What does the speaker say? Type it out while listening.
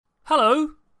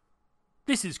Hello,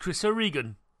 this is Chris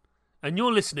O'Regan, and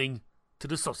you're listening to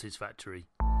The Sausage Factory.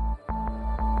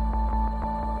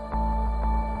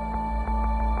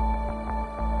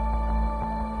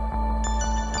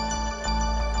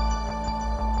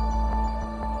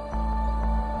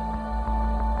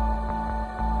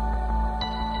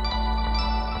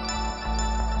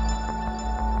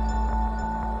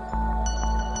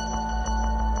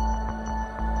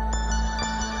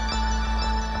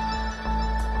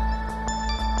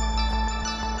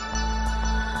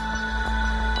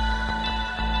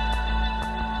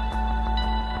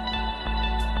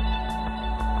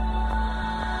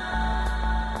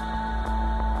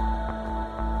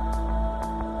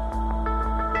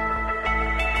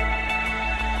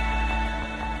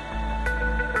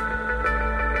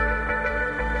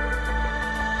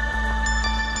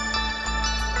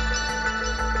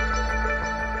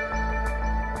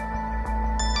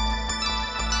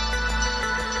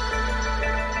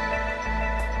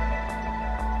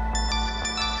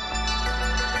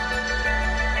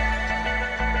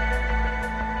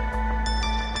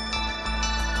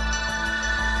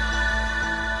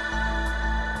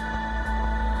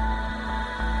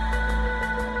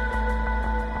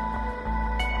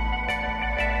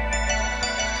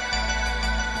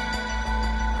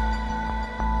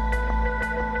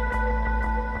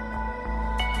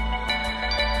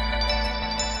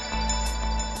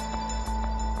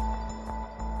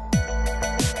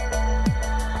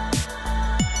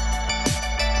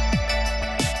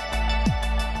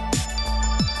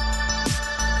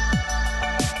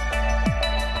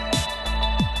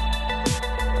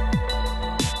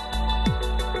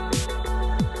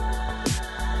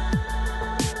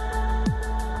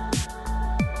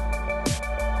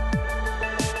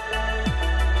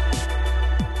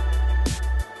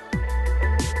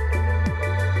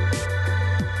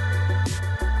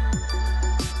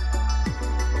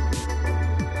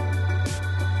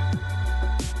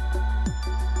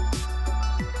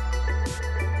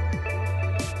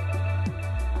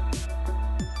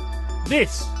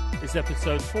 This is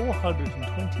episode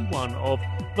 421 of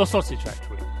The Sausage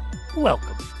Factory.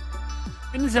 Welcome.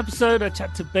 In this episode, I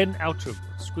chat to Ben Outram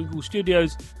of Squingle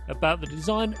Studios about the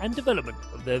design and development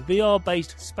of their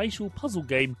VR-based spatial puzzle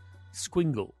game,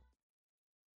 Squingle.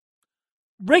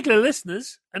 Regular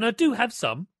listeners, and I do have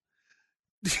some,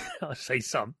 I say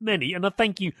some, many, and I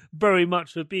thank you very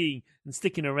much for being and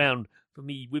sticking around for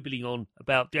me wibbling on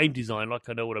about game design like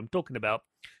I know what I'm talking about,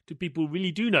 to people who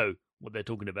really do know what they're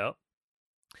talking about.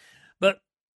 But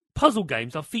puzzle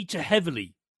games I feature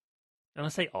heavily, and I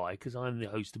say I because I'm the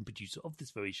host and producer of this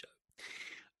very show,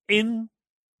 in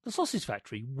The Sausage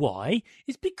Factory. Why?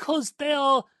 It's because they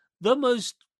are the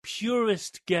most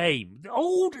purest game, the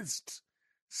oldest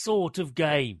sort of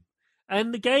game,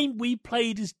 and the game we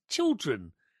played as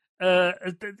children,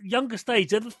 at the youngest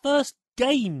age. They're the first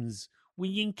games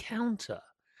we encounter.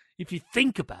 If you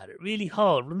think about it really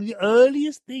hard, one of the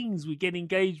earliest things we get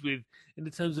engaged with in the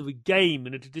terms of a game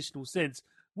in a traditional sense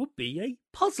would be a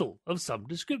puzzle of some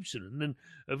description. And then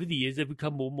over the years, they've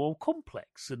become more and more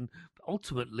complex. And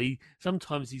ultimately,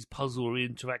 sometimes these puzzles are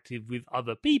interactive with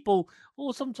other people,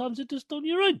 or sometimes they're just on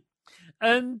your own.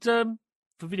 And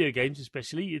for video games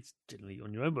especially, it's generally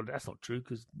on your own, but that's not true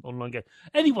because online game.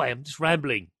 Anyway, I'm just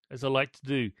rambling, as I like to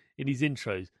do in these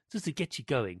intros, just to get you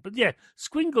going. But yeah,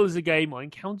 Squingle is a game I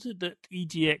encountered at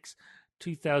EGX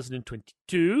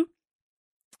 2022.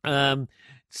 And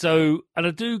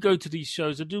I do go to these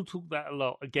shows. I do talk about a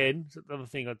lot. Again, it's another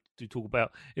thing I do talk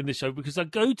about in the show, because I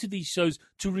go to these shows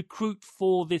to recruit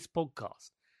for this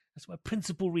podcast. That's my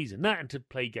principal reason. That and to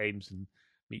play games and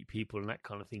meet people and that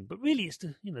kind of thing. But really, it's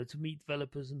to meet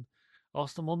developers and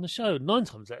ask them on the show. 9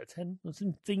 times out of 10, that's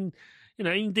something,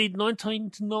 indeed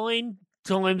 99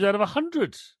 times out of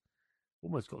 100.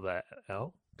 Almost got that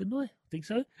out, didn't I? I think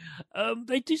so.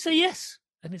 They do say yes,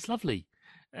 and it's lovely.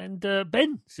 And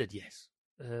Ben said yes,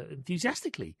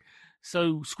 enthusiastically.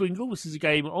 So Squingle, this is a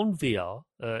game on VR.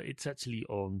 It's actually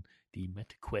on the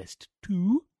MetaQuest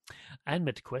 2 and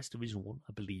MetaQuest Original 1,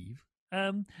 I believe.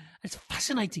 It's a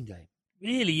fascinating game.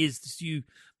 Really is just you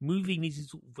moving these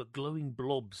sort of glowing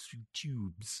blobs through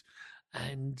tubes,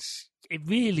 and it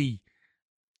really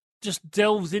just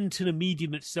delves into the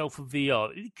medium itself of VR.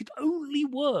 It could only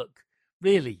work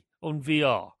really on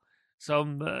VR. So,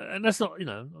 and that's not, I'm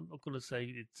not going to say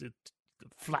it's a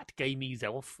flat gaming's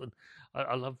elf, and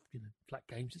I love flat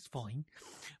games. It's fine,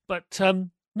 but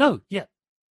no, yeah,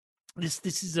 this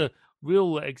is a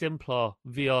real exemplar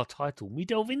VR title. We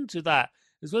delve into that,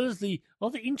 as well as the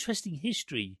rather interesting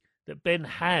history that Ben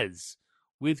has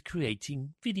with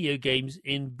creating video games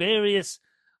in various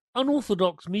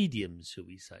unorthodox mediums, shall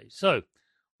we say. So,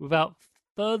 without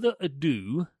further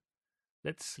ado,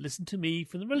 let's listen to me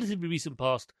from the relatively recent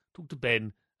past talk to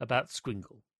Ben about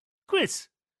Squingle. Chris,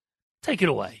 take it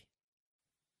away.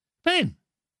 Ben.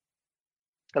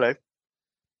 Hello.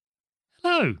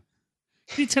 Hello.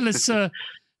 Can you tell us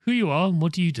who you are and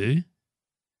what do you do?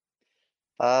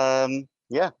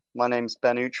 Yeah, my name's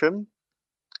Ben Outram.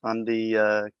 I'm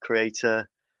the creator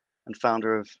and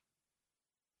founder of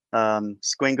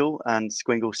Squingle and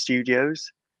Squingle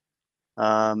Studios.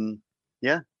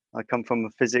 Yeah, I come from a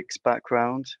physics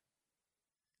background.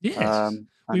 Yes.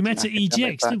 We And met an at academic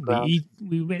EGX, didn't background.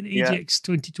 we met at Yeah. EGX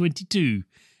 2022.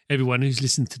 Everyone who's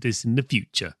listened to this in the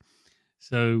future.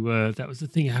 So that was the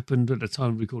thing that happened at the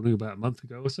time of recording about a month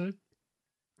ago or so.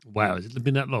 Wow, has it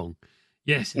been that long?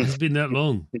 Yes, it has been that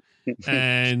long.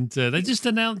 And they just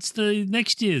announced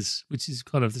next year's, which is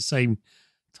kind of the same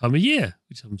time of year,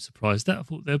 which I'm surprised at. I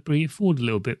thought they'd bring it forward a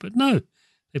little bit, but no,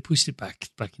 they pushed it back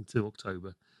into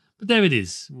October. But there it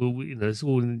is. Well, it's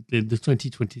all in the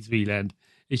 2023 land,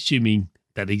 assuming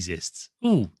that exists.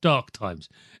 Oh, dark times.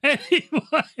 Anyway,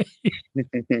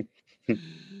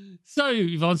 so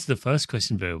you've answered the first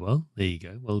question very well. There you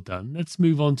go. Well done. Let's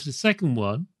move on to the second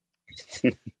one.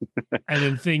 And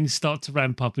then things start to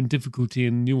ramp up in difficulty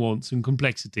and nuance and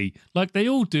complexity, like they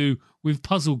all do with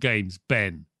puzzle games,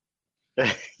 Ben.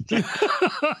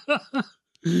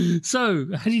 So,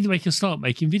 how did you make a start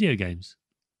making video games?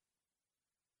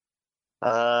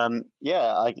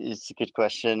 It's a good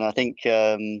question. I think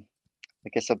I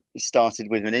guess I started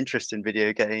with an interest in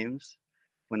video games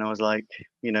when I was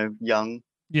young.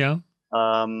 Yeah.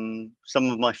 Some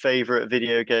of my favorite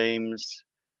video games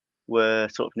were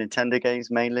sort of Nintendo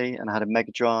games mainly, and I had a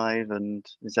Mega Drive and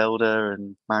Zelda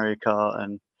and Mario Kart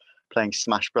and playing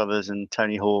Smash Brothers and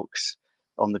Tony Hawk's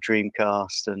on the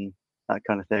Dreamcast and that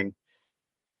kind of thing.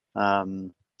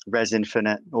 Res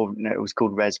Infinite, or no, it was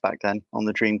called Res back then, on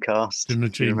the Dreamcast. In the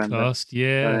If you remember. Dreamcast,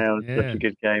 yeah. It was such a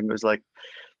good game. It was like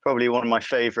probably one of my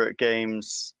favorite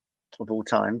games of all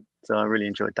time. So I really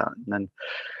enjoyed that. And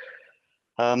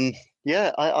then,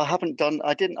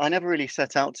 I never really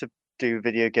set out to do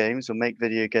video games or make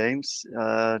video games.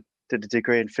 Did a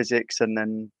degree in physics and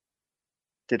then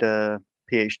did a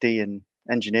PhD in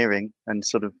engineering and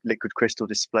sort of liquid crystal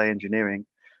display engineering,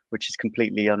 which is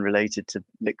completely unrelated to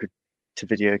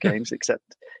video games, except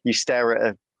you stare at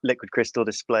a liquid crystal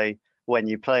display when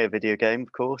you play a video game,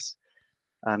 of course.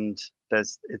 And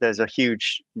there's a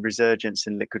huge resurgence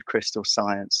in liquid crystal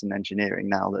science and engineering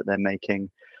now that they're making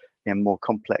more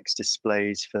complex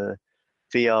displays for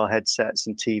VR headsets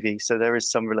and TV. So there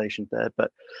is some relation there,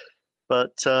 but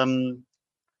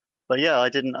yeah,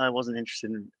 I wasn't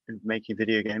interested in making a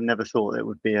video game. Never thought it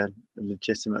would be a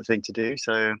legitimate thing to do.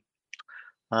 So,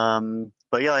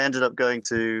 but yeah, I ended up going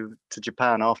to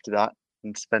Japan after that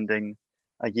and spending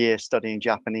a year studying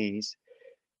Japanese.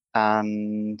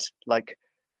 And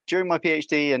during my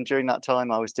PhD and during that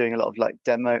time, I was doing a lot of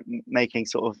making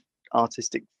sort of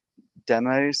artistic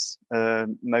demos,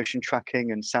 motion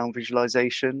tracking and sound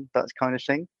visualization, that kind of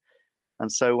thing.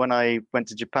 And so when I went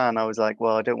to Japan, I was like,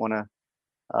 well, I don't want to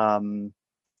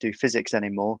do physics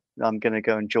anymore. I'm going to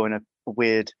go and join a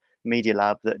weird media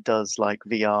lab that does like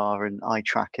VR and eye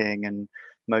tracking and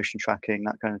motion tracking,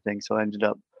 that kind of thing. So I ended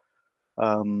up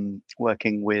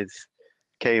working with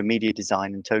Keio Media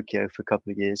Design in Tokyo for a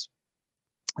couple of years.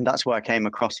 And that's where I came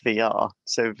across VR.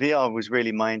 So VR was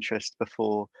really my interest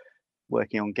before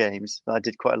working on games. I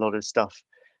did quite a lot of stuff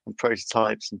and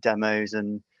prototypes and demos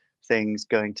and things,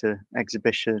 going to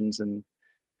exhibitions and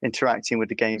interacting with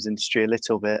the games industry a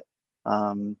little bit.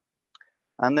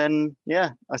 And then,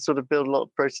 I sort of built a lot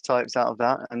of prototypes out of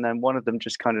that. And then one of them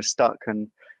just kind of stuck and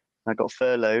I got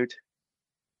furloughed.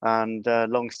 And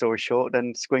long story short,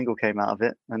 then Squingle came out of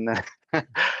it. And then,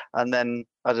 and then,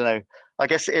 I don't know, I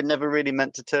guess it never really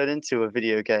meant to turn into a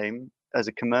video game as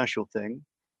a commercial thing,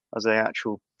 as an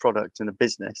actual product and a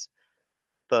business.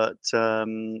 But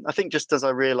I think just as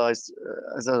I realized,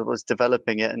 as I was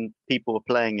developing it and people were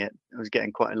playing it, I was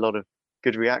getting quite a lot of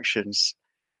good reactions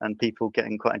and people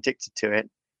getting quite addicted to it.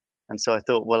 And so I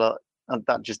thought, well,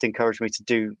 that just encouraged me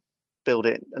to build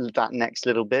it that next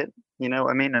little bit, you know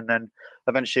what I mean? And then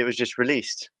eventually it was just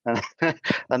released.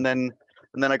 And then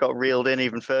I got reeled in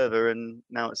even further, and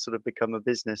now it's sort of become a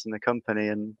business and a company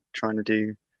and trying to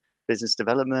do business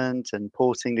development and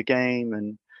porting the game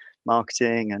and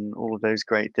marketing and all of those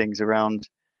great things around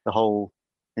the whole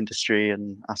industry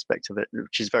and aspect of it,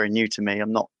 which is very new to me.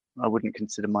 I wouldn't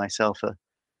consider myself a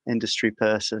industry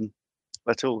person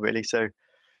at all, really. So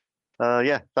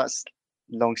that's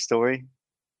long story.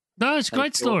 No, it's a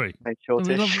great story.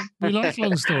 We like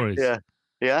long stories.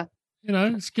 Yeah. You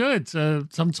know, it's good.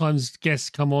 Sometimes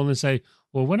guests come on and say,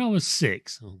 Well, when I was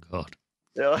 6, oh God.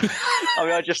 Yeah. I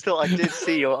mean, I just thought I did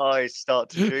see your eyes start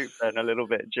to droop then a little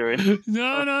bit during. No.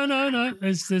 I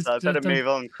better move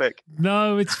on quick.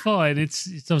 No, it's fine.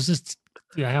 I was just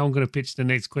how I'm going to pitch the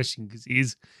next question because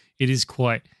it is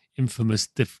quite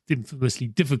infamously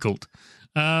difficult.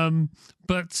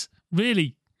 But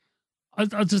really,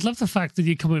 I just love the fact that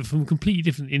you're coming from a completely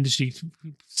different industry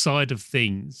side of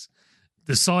things.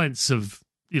 The science of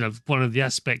one of the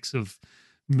aspects of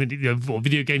what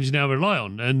video games now rely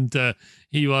on, and here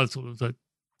you are sort of like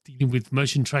dealing with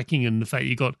motion tracking and the fact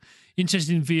you got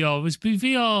interested in VR.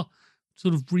 VR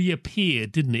sort of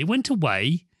reappeared, didn't it? It went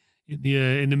away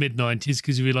in the mid 90s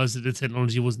because you realised that the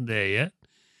technology wasn't there yet,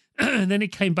 and then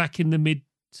it came back in the mid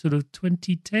sort of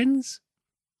 2010s.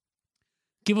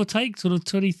 Give or take, sort of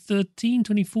 2013,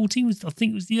 2014 was, I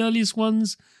think, was the earliest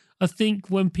ones. I think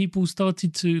when people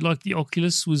started to, like the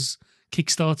Oculus was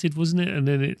kickstarted, wasn't it? And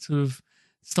then it sort of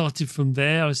started from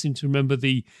there. I seem to remember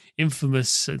the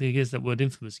infamous, I think I guess that word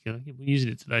infamous again, we're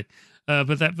using it today,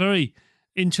 but that very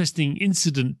interesting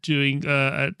incident during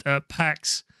at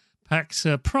PAX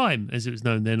Prime, as it was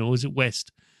known then, or was it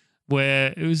West,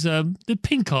 where it was the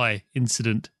pink eye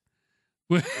incident,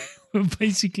 where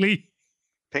basically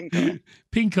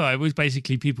pink eye was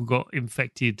basically people got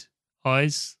infected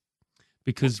eyes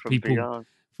because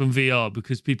from VR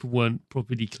because people weren't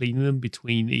properly cleaning them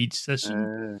between each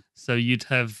session. So you'd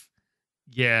have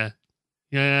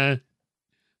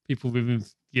people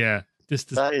with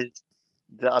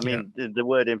the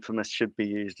word infamous should be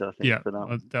used, I think, for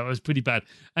that. That was pretty bad.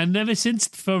 And ever since,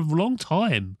 for a long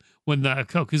time, when that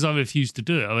occurred, because I refused to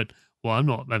do it, I went, well, I'm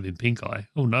not having pink eye.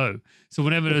 Oh, no. So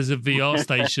whenever there's a VR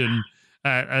station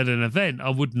at an event,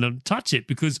 I wouldn't touch it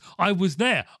because I was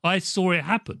there. I saw it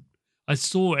happen. I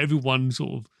saw everyone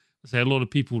sort of, a lot of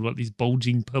people like these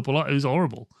bulging purple eyes. It was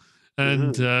horrible.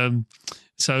 And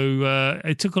so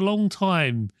it took a long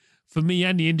time for me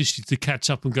and the industry to catch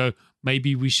up and go,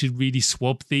 maybe we should really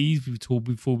swab these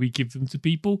before we give them to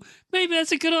people. Maybe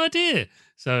that's a good idea.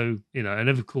 So, and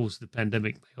of course the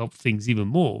pandemic helped things even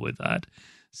more with that.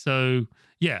 So,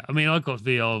 yeah, I mean, I got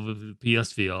VR with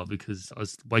PSVR because I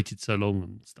waited so long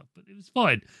and stuff, but it was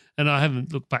fine. And I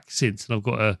haven't looked back since. And I've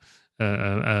got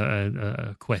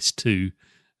a Quest 2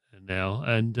 now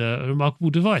and a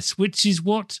remarkable device, which is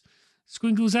what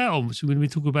Squingle's out on, which we're going to be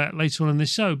talking about later on in the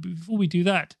show. But before we do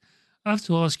that, I have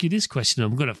to ask you this question.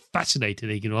 I'm going to fascinate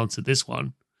and you can answer this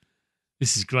one.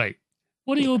 This is great.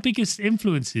 What are your biggest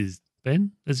influences,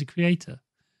 Ben, as a creator?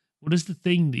 What is the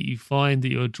thing that you find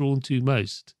that you're drawn to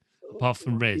most, apart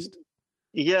from Rest?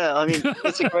 Yeah, I mean,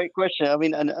 it's a great question. I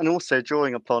mean, and also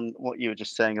drawing upon what you were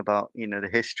just saying about, the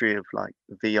history of like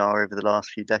VR over the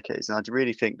last few decades. And I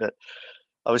really think that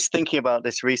I was thinking about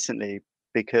this recently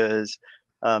because,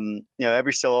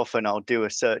 every so often I'll do a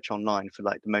search online for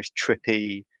like the most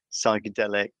trippy,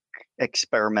 psychedelic,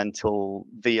 experimental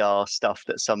VR stuff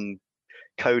that some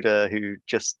coder who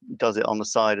just does it on the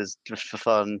side as just for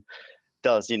fun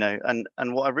does, and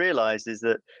what I realized is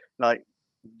that like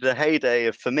the heyday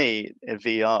of, for me,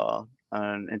 VR,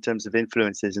 and in terms of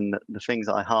influences and the things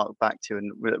I hark back to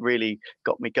and that really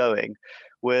got me going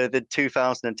were the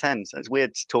 2010s. It's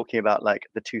weird talking about like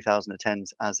the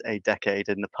 2010s as a decade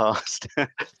in the past.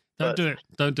 Don't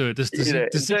do it. Just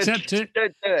accept it.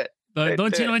 Don't do it.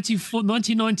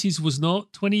 1990s was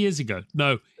not 20 years ago.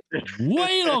 No,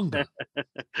 way longer.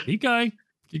 Keep going.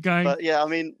 But yeah, I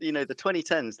mean, the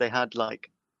 2010s, they had like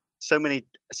so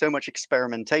much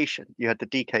experimentation. You had the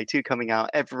DK2 coming out.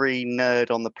 Every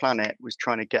nerd on the planet was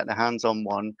trying to get their hands on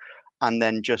one and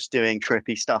then just doing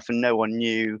trippy stuff. And no one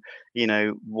knew,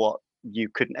 what you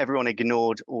couldn't. Everyone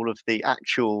ignored all of the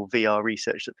actual VR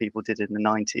research that people did in the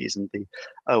 90s and the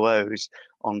OOs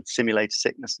on simulator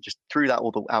sickness and just threw that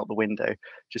all out the window.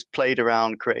 Just played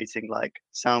around creating like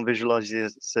sound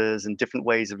visualizers and different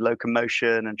ways of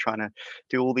locomotion and trying to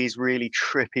do all these really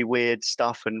trippy, weird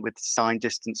stuff and with sign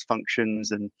distance functions.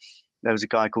 And there was a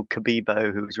guy called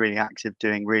Kabibo who was really active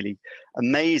doing really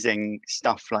amazing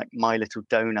stuff like My Little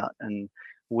Donut and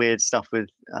weird stuff with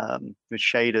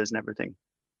shaders and everything.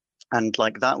 And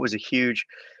like that was a huge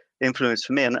influence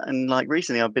for me. And like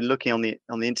recently I've been looking on the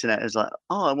internet as like,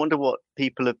 oh, I wonder what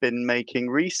people have been making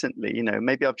recently.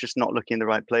 Maybe I'm just not looking in the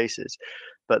right places.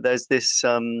 But there's this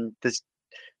there's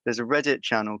a Reddit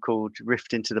channel called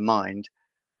Rift into the Mind.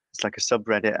 It's like a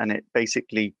subreddit, and it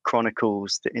basically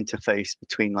chronicles the interface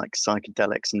between like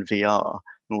psychedelics and VR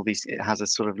and all these. It has a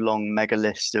sort of long mega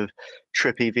list of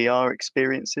trippy VR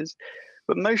experiences.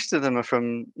 But most of them are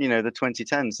from, the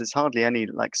 2010s. There's hardly any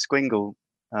like Squingle,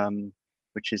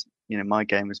 which is, my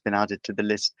game has been added to the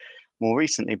list more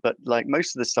recently, but like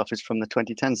most of the stuff is from the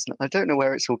 2010s. I don't know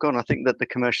where it's all gone. I think that the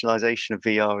commercialization of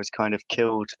VR has kind of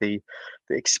killed the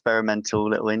experimental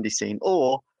little indie scene,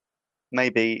 or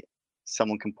maybe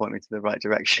someone can point me to the right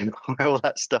direction where all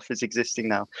that stuff is existing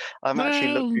now. I've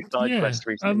actually looked Well, through yeah. SideQuest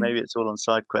recently. Maybe it's all on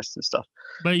SideQuest and stuff.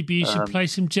 Maybe you should play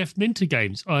some Jeff Minter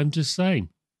games. I'm just saying.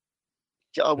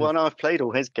 Yeah, well, no, I've played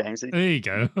all his games. There you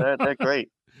go. They're great.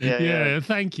 Yeah. Yeah,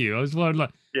 thank you. I was wondering,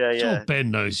 like, sure, Yeah.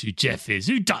 Ben knows who Jeff is.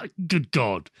 Good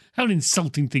God, how an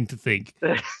insulting thing to think.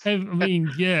 I mean,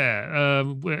 yeah,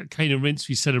 Kane and Rince,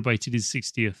 we celebrated his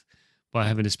 60th by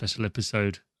having a special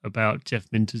episode about Jeff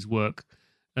Minter's work,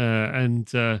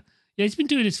 yeah, he's been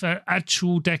doing this for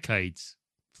actual decades,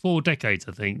 4 decades,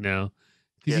 I think now,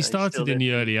 because he started in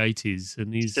the early 80s,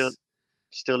 and he's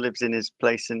still lives in his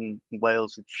place in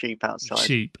Wales with sheep outside.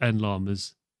 Sheep and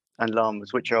llamas. And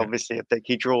llamas, which are obviously a big.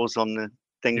 He draws on the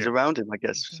things around him, I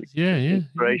guess. Yeah.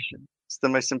 Inspiration. It's the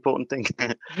most important thing.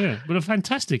 Yeah, but a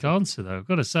fantastic answer, though, I've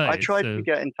got to say. I tried to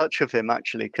get in touch with him,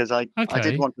 actually, because I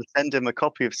did want to send him a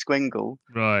copy of Squingle.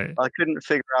 Right. I couldn't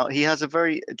figure out. He has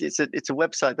it's a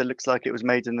website that looks like it was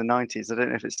made in the 90s. I don't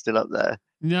know if it's still up there.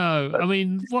 No, but, I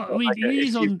mean,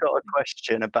 if you've got a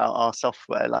question about our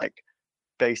software, like,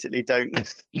 basically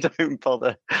don't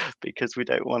bother, because we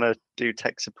don't want to do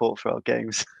tech support for our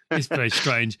games. It's very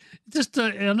strange. Just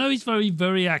I know he's very,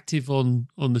 very active on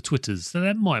the Twitters, so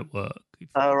that might work.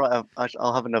 All right,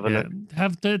 I'll have another look.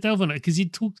 Delve on it, because he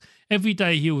talks every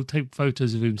day. He will take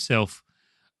photos of himself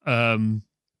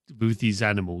with these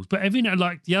animals. But every night,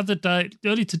 like the other day,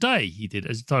 early today, he did,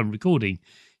 as the time recording,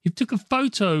 he took a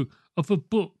photo of a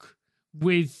book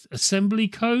with assembly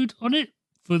code on it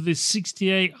for this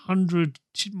 6800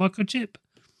 microchip.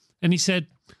 And he said,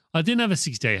 I didn't have a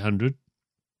 6800.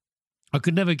 I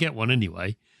could never get one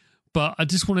anyway, but I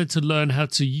just wanted to learn how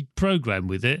to program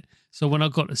with it. So when I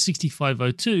got a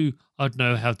 6502, I'd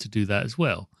know how to do that as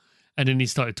well. And then he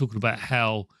started talking about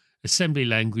how assembly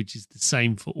language is the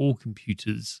same for all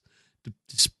computers,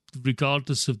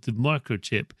 regardless of the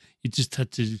microchip. You just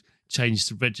had to change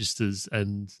the registers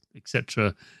and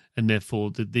etc. And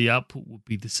therefore the output would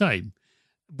be the same,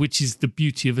 which is the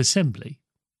beauty of assembly,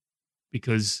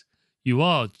 because you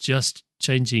are just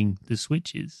changing the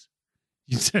switches.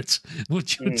 That's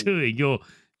what you're doing.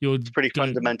 It's pretty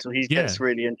fundamental. He gets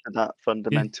really into that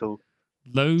fundamental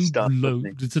stuff. Low.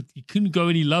 You couldn't go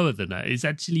any lower than that. It's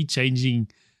actually changing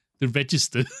the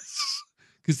registers,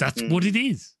 because that's what it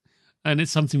is. And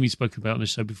it's something we spoke about on the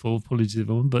show before. Apologies,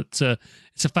 everyone, but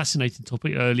it's a fascinating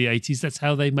topic. Early 80s, that's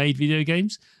how they made video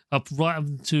games, right up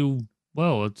until,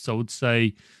 well, I would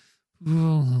say,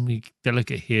 let me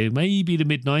delicate here, maybe the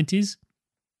mid 90s,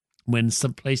 when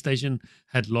some PlayStation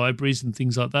had libraries and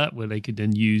things like that, where they could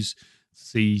then use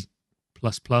C++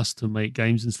 to make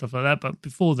games and stuff like that. But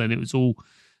before then, it was all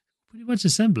pretty much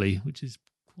assembly, which is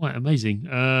quite amazing.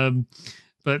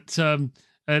 That's, and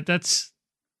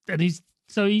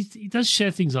he does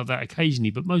share things like that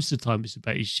occasionally, but most of the time it's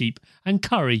about his sheep and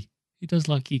curry. He does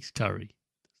like his curry.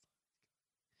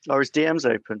 Or his DM's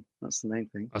open. That's the main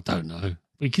thing. I don't know.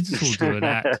 We could just all do an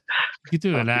act. We could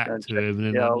do an act to him,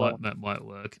 and then that might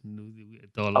work. And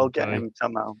I'll get him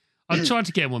somehow. I tried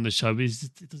to get him on the show, but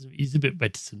he's a bit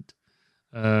reticent.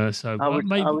 I've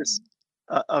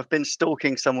been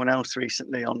stalking someone else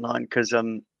recently online, because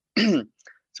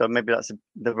so maybe that's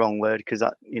the wrong word, because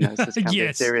that, it's kind of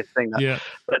a serious thing.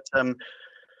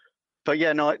 But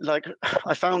yeah, no, like,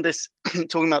 I found this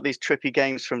talking about these trippy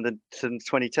games from the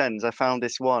 2010s. I found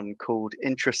this one called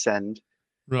Intrasend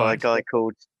by a guy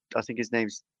called, I think his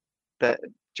name's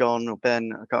John or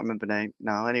Ben. I can't remember the name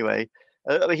now. Anyway,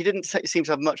 he didn't seem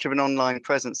to have much of an online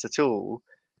presence at all.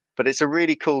 But it's a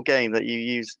really cool game that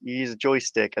you use a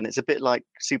joystick, and it's a bit like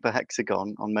Super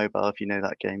Hexagon on mobile, if you know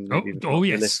that game.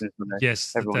 Yes.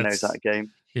 Yes. Everyone knows that game.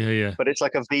 Yeah. But it's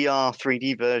like a VR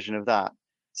 3D version of that.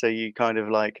 So you kind of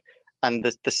like, and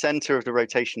the center of the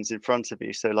rotation's in front of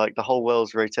you. So like the whole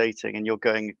world's rotating, and you're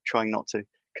trying not to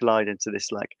collide into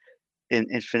this like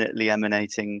infinitely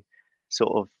emanating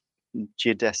sort of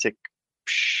geodesic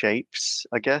shapes,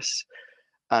 I guess.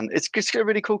 And it's a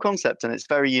really cool concept, and it's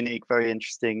very unique, very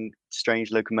interesting,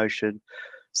 strange locomotion.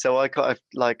 So I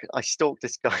stalked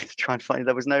this guy to try and find.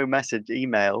 There was no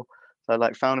email. So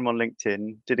I found him on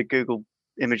LinkedIn, did a Google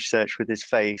image search with his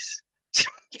face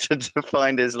to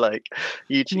find his YouTube,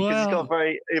 because he's got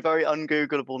a very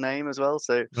ungoogleable name as well.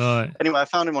 So anyway, I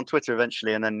found him on Twitter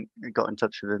eventually, and then got in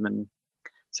touch with him, and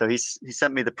so he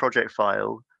sent me the project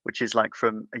file, which is like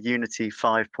from a Unity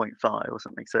 5.5 or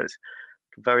something. So it's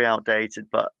very outdated,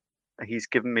 but he's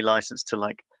given me license to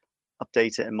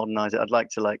update it and modernize it. I'd like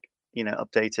to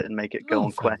update it and make it go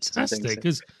on quests and things. Fantastic!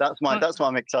 Because that's why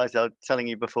I'm excited. I was telling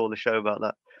you before the show about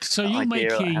that. So you're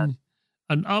making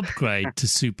an upgrade to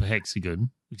Super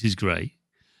Hexagon, which is great.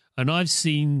 And I've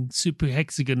seen Super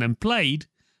Hexagon and played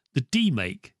the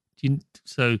demake.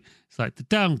 So it's like the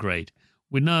downgrade.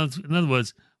 In other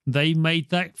words, they made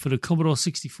that for the Commodore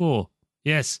 64.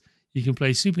 Yes, you can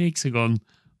play Super Hexagon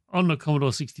on the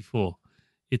Commodore 64.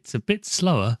 It's a bit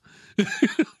slower.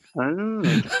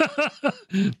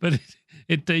 But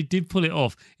they did pull it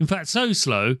off. In fact, so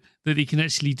slow that he can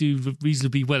actually do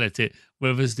reasonably well at it.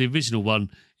 Whereas the original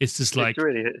one, it's just like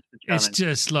it's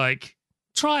just like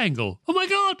triangle. Oh my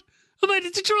god, I made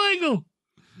it to triangle.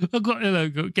 I've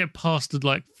got get past the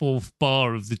like fourth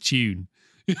bar of the tune.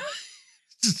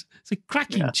 It's a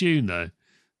cracking tune though.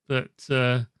 But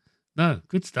no,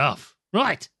 good stuff.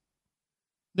 Right.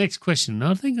 Next question.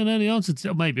 I think I know the answer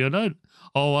to. Maybe I don't.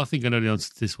 Oh, I think I know the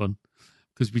answer to this one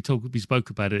because we spoke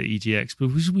about it at EGX.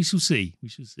 But we shall see. We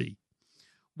shall see.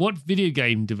 What video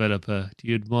game developer do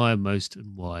you admire most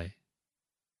and why?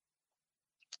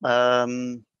 I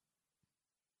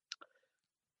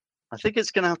think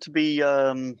it's going to have to be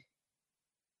Tetsuya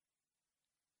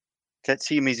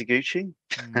Mizuguchi.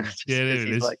 Yeah, there it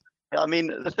is. I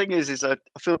mean, the thing is I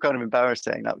feel kind of embarrassed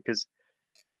saying that because,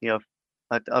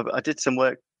 I did some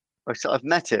work. I've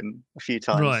met him a few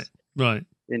times, right,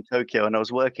 in Tokyo, and I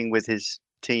was working with his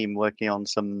team, working on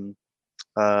some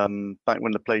back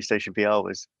when the PlayStation VR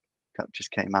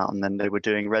just came out, and then they were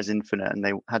doing Res Infinite, and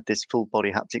they had this full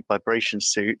body haptic vibration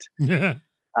suit. Yeah.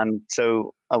 And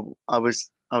so I was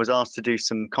asked to do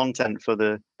some content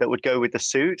that would go with the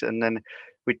suit, and then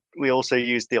we also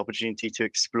used the opportunity to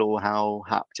explore how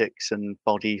haptics and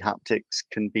body haptics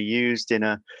can be used in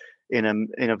a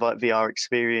VR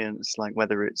experience, like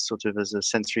whether it's sort of as a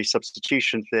sensory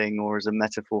substitution thing or as a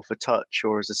metaphor for touch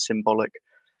or as a symbolic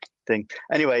thing.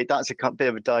 Anyway, that's a bit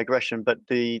of a digression, but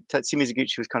the Tetsuya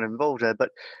Mizuguchi was kind of involved there. But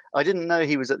I didn't know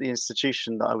he was at the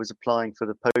institution that I was applying for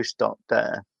the postdoc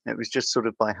there. It was just sort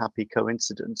of by happy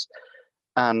coincidence.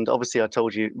 And obviously I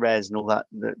told you Res and all that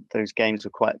those games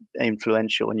were quite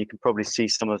influential, and you can probably see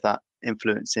some of that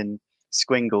influence in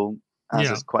Squingle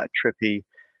as quite a trippy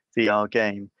VR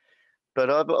game. But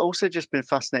I've also just been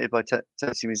fascinated by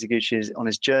Tetsuya Mizuguchi on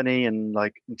his journey, and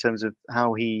like in terms of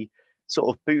how he sort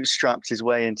of bootstrapped his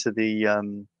way into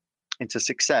into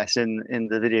success in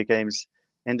the video games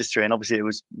industry. And obviously it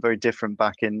was very different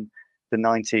back in the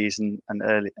 90s and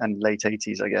early and late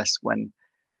 80s, I guess, when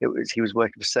he was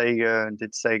working for Sega and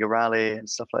did Sega Rally and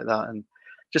stuff like that. And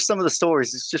just some of the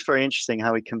stories, it's just very interesting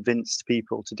how he convinced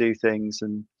people to do things,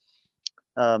 and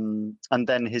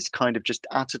then his kind of just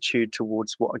attitude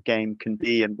towards what a game can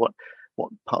be, and what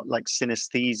part, like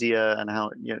synesthesia, and how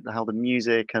the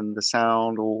music and the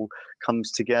sound all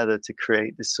comes together to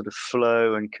create this sort of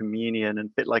flow and communion, and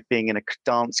a bit like being in a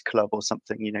dance club or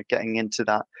something, getting into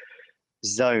that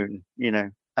zone,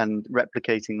 and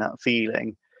replicating that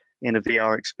feeling in a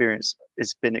VR experience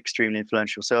has been extremely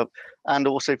influential. So, and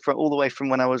also all the way from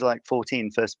when I was like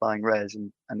 14, first buying Res,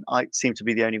 and I seem to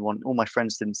be the only one. All my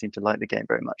friends didn't seem to like the game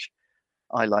very much.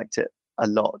 I liked it a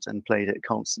lot and played it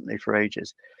constantly for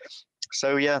ages.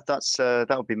 So yeah,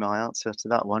 that would be my answer to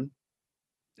that one.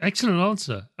 Excellent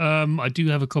answer. I do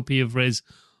have a copy of Res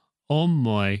on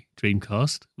my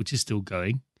Dreamcast, which is still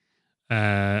going.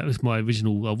 It was my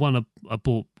original one I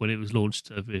bought when it was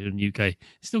launched over in the UK.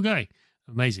 It's still going.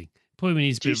 Amazing. Probably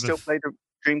needs a bit. Do you still play the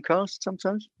Dreamcast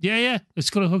sometimes? Yeah. It's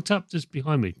got it hooked up just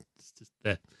behind me. It's just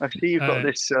there. I see you've got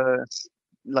this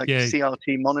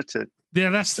CRT monitor. Yeah,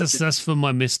 that's for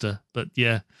my Mister. But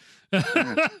yeah.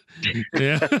 Yeah. Seen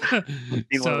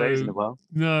one of those in a while.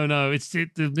 No,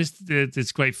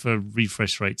 it's great for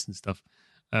refresh rates and stuff.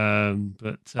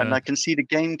 But and I can see the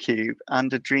GameCube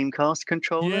and a Dreamcast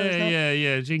controller.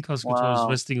 Yeah. Dreamcast controller is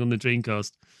resting on the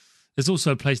Dreamcast. There's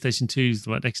also a PlayStation 2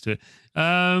 right next to it.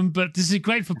 But this is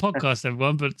great for podcast,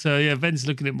 everyone. But Ben's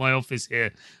looking at my office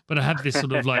here. But I have this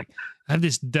sort of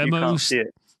this demo. You can't see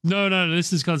it. No,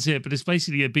 listeners can't see it. But it's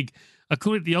basically I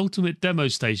call it the ultimate demo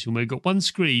station, where you've got one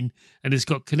screen and it's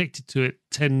got connected to it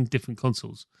 10 different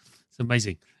consoles. It's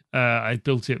amazing. I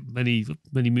built it many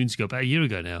moons ago, about a year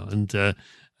ago now, and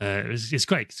it's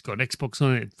great. It's got an Xbox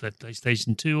on it,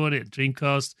 PlayStation 2 on it,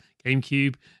 Dreamcast,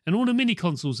 GameCube, and all the mini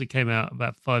consoles that came out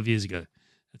about 5 years ago.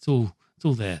 It's all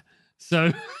there.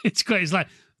 So it's great. It's like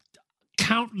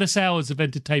countless hours of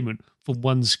entertainment for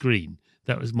one screen.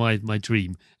 That was my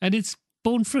dream, and it's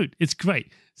borne fruit. It's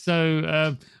great.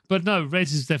 So, but no,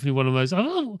 Res is definitely one of those. I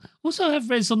also have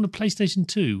Res on the PlayStation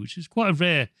 2, which is quite a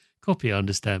rare copy, I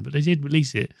understand, but they did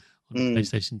release it on the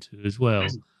PlayStation 2 as well.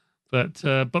 But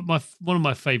one of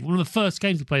the first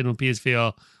games I played on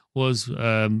PSVR was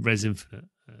Res Infinite,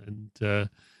 and I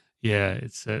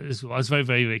was very,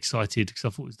 very excited because I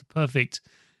thought it was the perfect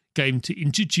game to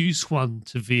introduce one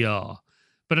to VR.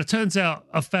 But it turns out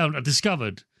I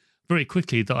discovered very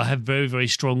quickly that I have very, very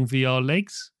strong VR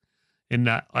legs, in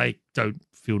that I don't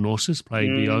feel nauseous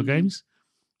playing VR games.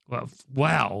 Well,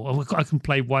 wow, I can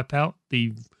play Wipeout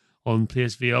on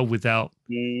PSVR without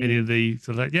any of the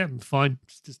I'm fine.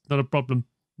 It's just not a problem.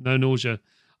 No nausea.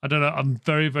 I don't know. I'm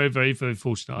very, very, very, very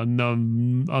fortunate.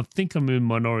 I think I'm in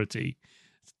minority.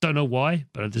 Don't know why,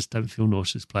 but I just don't feel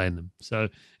nauseous playing them. So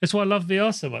that's why I love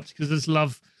VR so much, because I just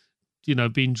love,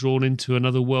 being drawn into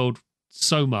another world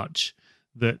so much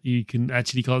that you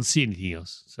can't see anything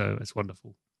else. So it's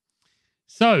wonderful.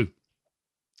 So,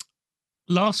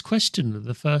 last question of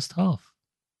the first half.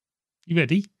 You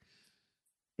ready?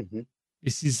 Mm-hmm.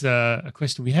 This is a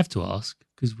question we have to ask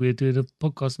because we're doing a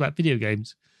podcast about video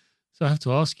games. So I have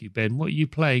to ask you, Ben, what are you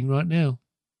playing right now?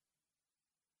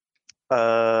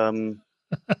 I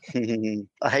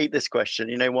hate this question.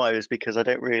 You know why? It's because I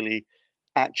don't really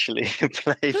actually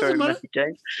play very many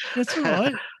games. That's all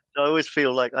right. I always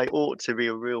feel like I ought to be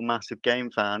a real massive game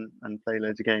fan and play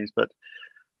loads of games. But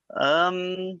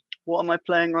what am I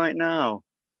playing right now?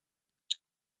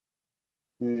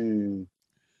 I mean,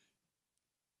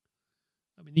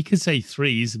 you could say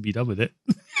 3s and be done with it.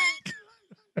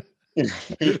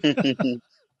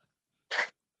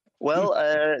 Well,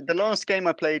 the last game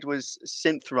I played was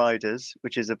Synth Riders,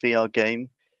 which is a VR game.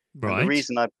 Right. And the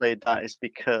reason I played that is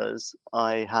because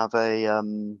I have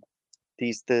the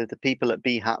people at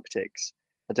B Haptics.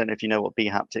 I don't know if you know what B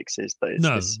Haptics is, but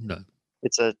it's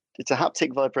it's a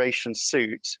haptic vibration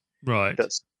suit, right,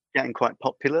 that's getting quite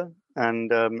popular,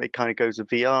 and it kind of goes with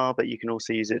VR, but you can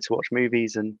also use it to watch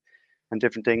movies and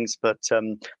different things. But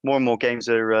more and more games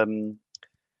are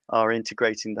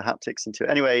integrating the haptics into it.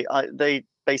 Anyway, they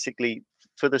basically,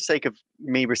 for the sake of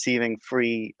me receiving a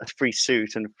free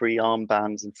suit and free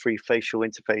armbands and free facial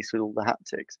interface with all the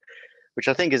haptics, which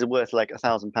I think is worth like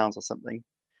 £1,000 or something,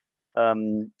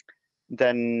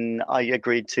 then I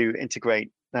agreed to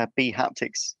integrate B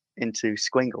haptics into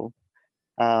Squingle.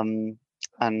 But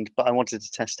I wanted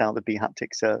to test out the B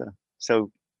haptics.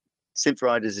 So Synth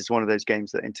Riders is one of those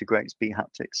games that integrates B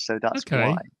haptics. So that's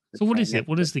why. So what is it?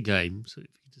 What is the game? So if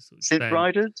you just Synth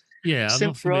Riders? Yeah, I'm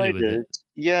not familiar with it.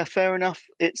 Yeah, fair enough.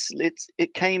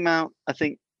 It came out, I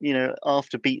think,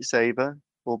 after Beat Saber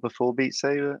or before Beat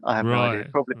Saber. I have no idea.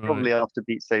 Probably after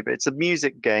Beat Saber. It's a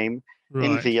music game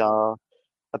in VR,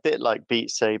 a bit like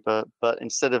Beat Saber, but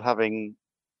instead of having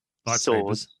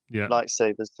swords,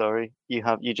 lightsabers, sorry, you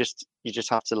just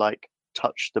have to like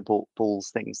touch the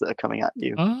balls things that are coming at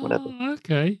you, whatever.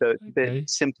 Okay. So it's a bit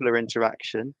simpler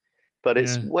interaction, but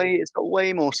it's got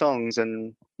way more songs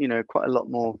and quite a lot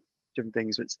more different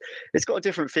things. It's got a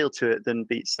different feel to it than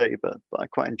Beat Saber, but I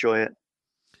quite enjoy it.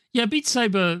 Yeah, Beat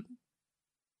Saber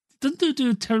doesn't do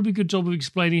a terribly good job of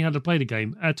explaining how to play the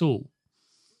game at all,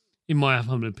 in my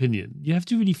humble opinion. You have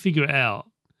to really figure it out,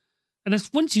 and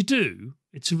once you do,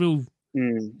 it's a real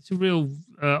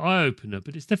eye opener.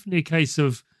 But it's definitely a case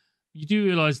of, you do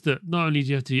realise that not only do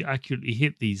you have to accurately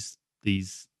hit these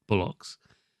bullocks,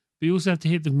 but you also have to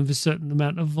hit them with a certain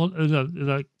amount of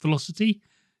velocity.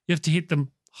 You have to hit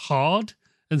them hard,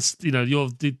 and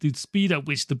the speed at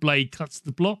which the blade cuts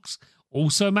the blocks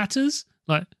also matters.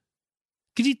 Like,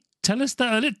 could you tell us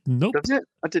that earlier? Nope. Does it?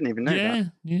 I didn't even know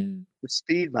that. Yeah. The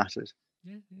speed matters.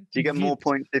 Yeah. Do you get more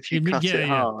points if you cut it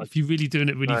hard? If you're really doing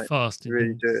it really fast. You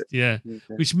really do it. Yeah.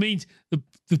 Okay. Which means the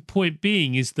point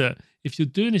being is that if you're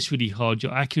doing this really hard,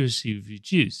 your accuracy is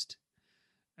reduced.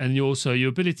 And your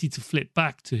ability to flip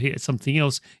back to hit something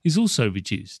else is also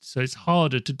reduced. So it's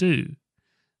harder to do.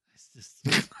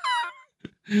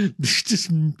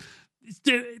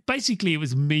 Basically, it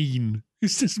was mean.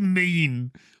 It's just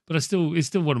mean. But it's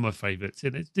still one of my favourites.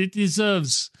 And it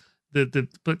deserves what's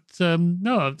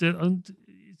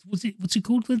it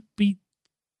called? The beat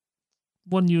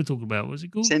one you were talking about. What's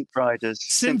it called? Synth Riders.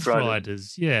 Synth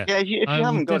Riders. Yeah. Yeah. If you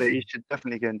haven't got it, you should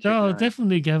definitely go and check it out.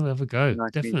 Definitely have a go.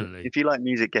 Nice definitely. Music. If you like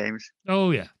music games.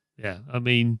 Oh yeah. I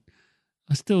mean,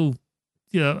 I still,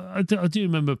 I do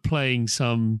remember playing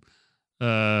some.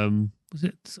 Was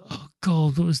it? Oh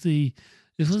God, what was the?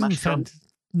 It wasn't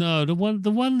No, the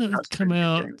one that had come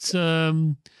out. It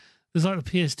was like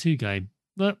the PS2 game.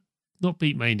 Not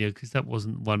Beat Mania, because that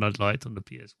wasn't one I'd liked on the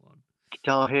PS1.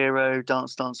 Guitar Hero,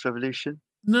 Dance Dance Revolution.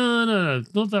 No,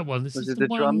 not that one. This was is it the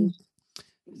drums?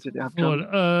 Did it have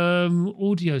drums?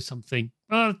 Audio something.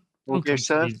 Audio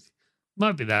Surf.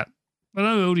 Might be that. I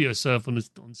know Audio Surf on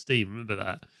Steam. Remember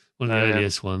that, one of the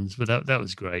earliest ones. But that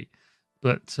was great.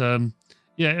 But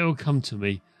it will come to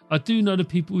me. I do know the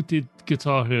people who did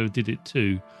Guitar Hero did it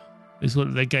too. It's one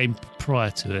of their game prior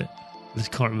to it. I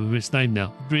just can't remember its name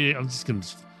now. Really,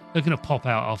 they're gonna pop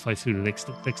out halfway through the next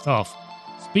half.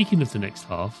 Speaking of the next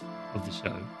half of the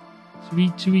show,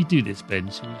 should we do this, Ben?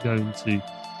 Should we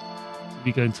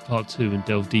go into part 2 and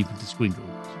delve deep into Squingle?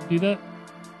 Should we do that?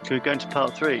 Should we go into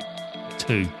part 3?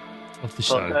 2 of the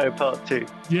show. No, part 2.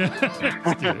 Yeah, let's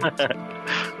do it.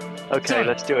 Okay, So,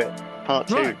 let's do it. Part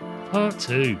 2. Right, part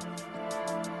 2.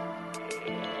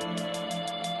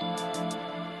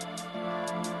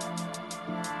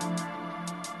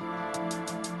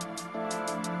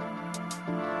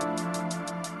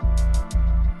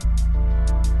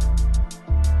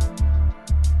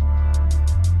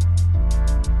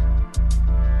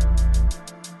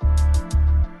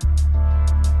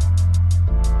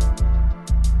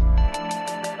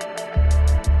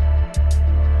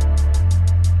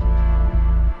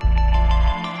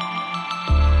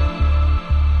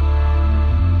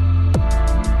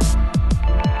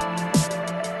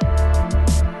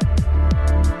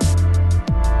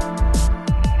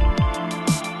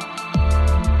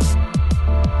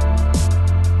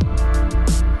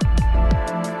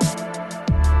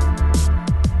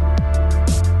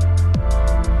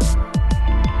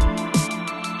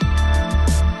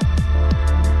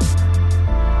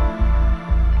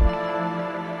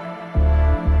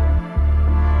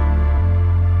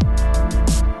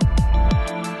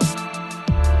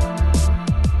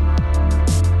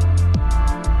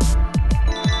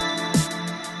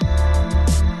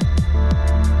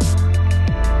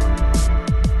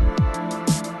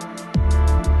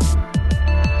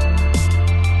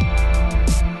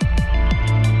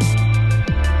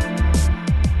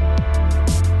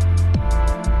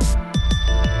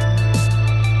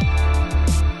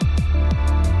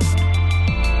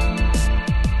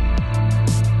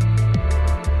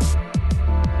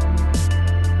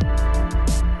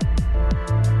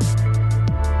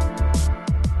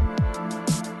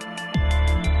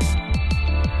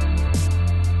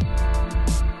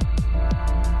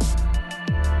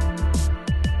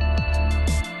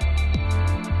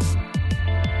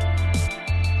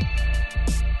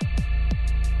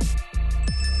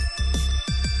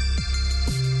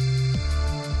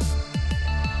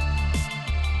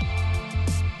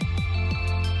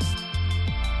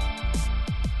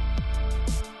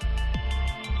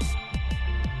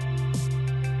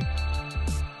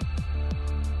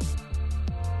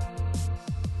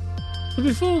 But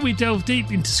before we delve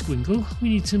deep into Squingle, we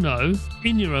need to know,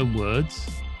 in your own words,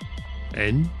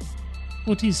 Ben,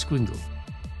 what is Squingle?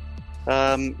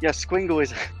 Squingle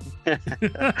is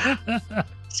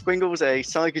Squingle is a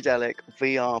psychedelic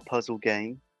VR puzzle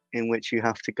game in which you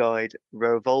have to guide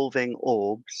revolving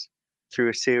orbs through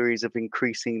a series of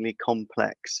increasingly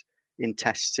complex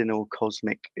intestinal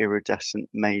cosmic iridescent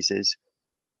mazes,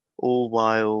 all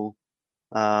while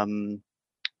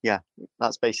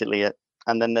that's basically it.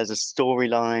 And then there's a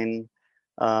storyline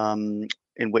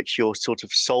in which you're sort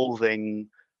of solving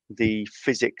the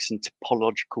physics and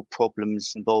topological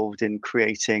problems involved in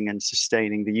creating and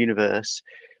sustaining the universe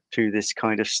through this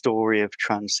kind of story of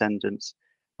transcendence.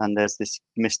 And there's this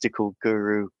mystical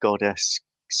guru, goddess,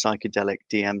 psychedelic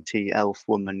DMT elf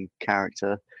woman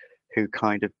character who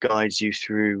kind of guides you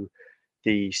through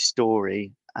the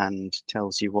story and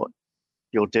tells you what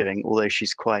you're doing, although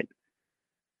she's quite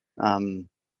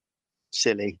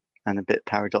silly and a bit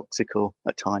paradoxical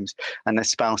at times, and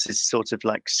espouses sort of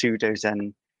like pseudo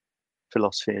Zen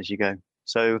philosophy as you go.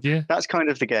 So Yeah. that's kind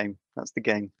of the game. That's the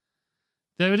game.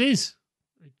 There it is.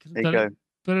 There you go.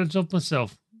 Better job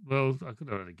myself. Well, I could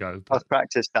let it go. But... I've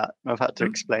practiced that. I've had to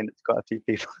explain it to quite a few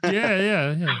people.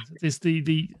 yeah. It's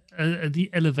the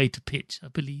elevator pitch, I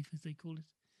believe, as they call it.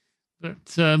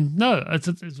 But no, it's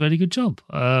a very good job.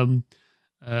 I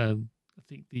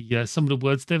think the some of the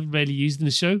words they're rarely used in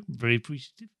the show. Very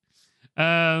appreciative.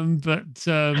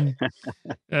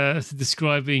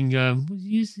 Describing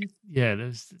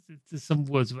there's some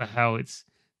words about how it's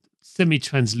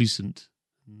semi-translucent.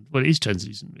 Well, it is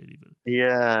translucent, really. But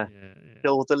yeah.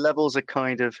 The levels are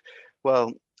kind of,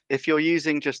 well, if you're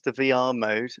using just the VR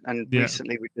mode, and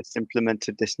recently we just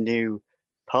implemented this new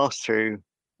pass-through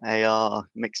AR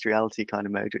mixed reality kind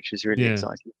of mode, which is really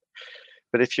exciting.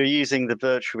 But if you're using the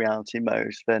virtual reality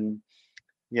mode, then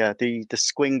the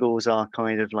squingles are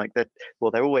kind of like that.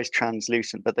 Well, they're always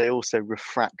translucent, but they also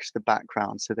refract the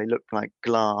background, so they look like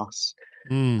glass,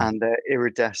 and they're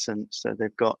iridescent. So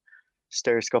they've got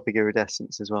stereoscopic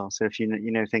iridescence as well. So if you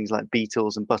know things like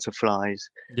beetles and butterflies,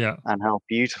 and how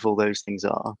beautiful those things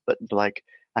are, but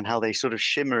and how they sort of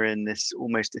shimmer in this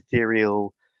almost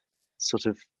ethereal sort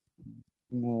of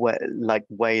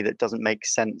way that doesn't make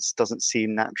sense, doesn't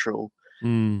seem natural.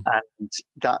 Mm.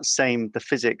 And the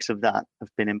physics of that have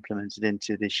been implemented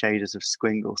into the shaders of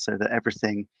Squingle, so that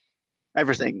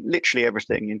literally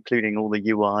everything, including all the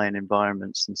UI and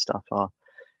environments and stuff, are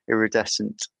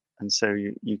iridescent. And so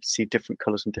you see different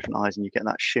colors from different eyes, and you get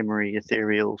that shimmery,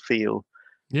 ethereal feel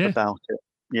Yeah, about it.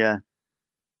 Yeah,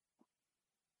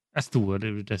 that's the word,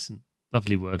 iridescent.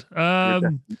 Lovely word.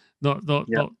 iridescent.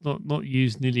 Yeah. Not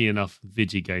used nearly enough in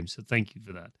video games. So thank you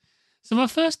for that. So my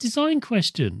first design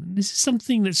question. This is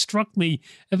something that struck me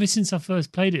ever since I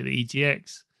first played it at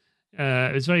EGX.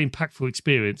 It was a very impactful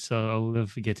experience, so I'll never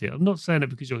forget it. I'm not saying it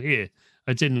because you're here.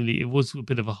 It was a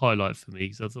bit of a highlight for me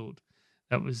because I thought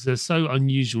that was so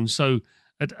unusual and so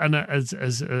at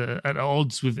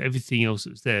odds with everything else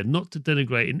that was there. Not to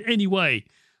denigrate in any way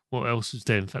what else was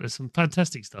there. In fact, there's some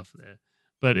fantastic stuff there,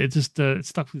 but it just it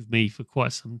stuck with me for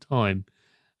quite some time.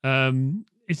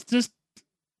 It's just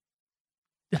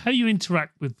how you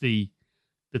interact with the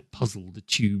puzzle, the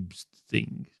tubes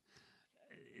thing.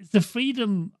 It's the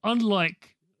freedom,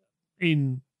 unlike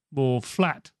in more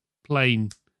flat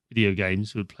plane video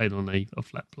games, who are played on a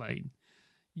flat plane.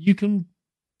 You can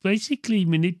basically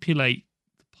manipulate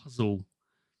the puzzle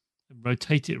and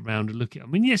rotate it around and look at it. I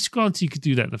mean, yes, granted, you could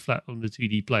do that on the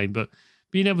 2D plane, but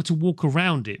being able to walk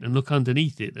around it and look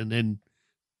underneath it and then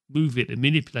move it and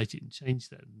manipulate it and change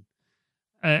that.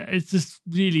 It's just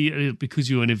really because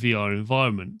you're in a VR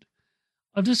environment.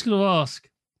 I'm just going to ask,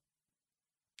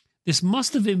 this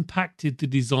must have impacted the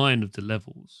design of the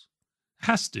levels.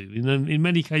 Has to. In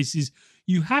many cases,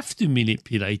 you have to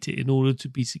manipulate it in order to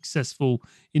be successful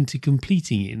into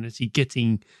completing it and actually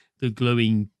getting the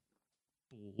glowing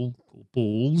ball or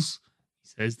balls, he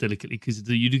says delicately, because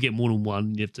you do get more than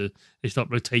one. They start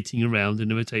rotating around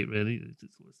and rotate around.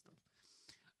 That sort of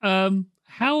stuff.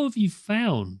 How have you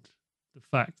found the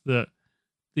fact that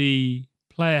the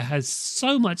player has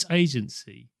so much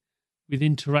agency with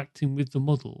interacting with the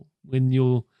model when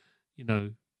you're,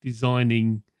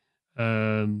 designing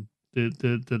the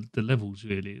levels,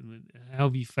 really? How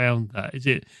have you found that? Is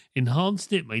it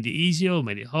enhanced it, made it easier, or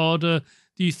made it harder?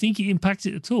 Do you think it impacts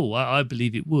it at all? I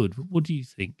believe it would. What do you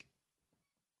think?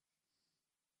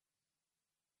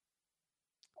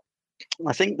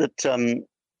 I think that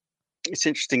it's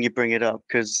interesting you bring it up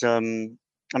because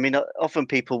I mean, often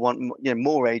people want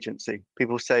more agency.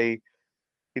 People say,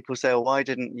 "Oh, why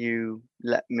didn't you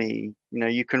let me?"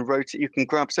 You can rotate, you can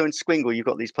grab. So in Squingle, you've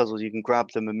got these puzzles. You can grab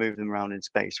them and move them around in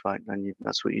space, right? And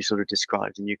that's what you sort of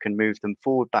described. And you can move them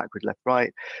forward, backward, left,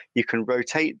 right. You can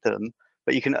rotate them,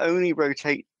 but you can only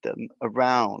rotate them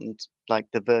around like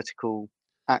the vertical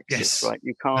axis, Yes, right?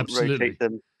 You can't rotate absolutely.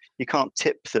 them. You can't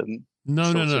tip them,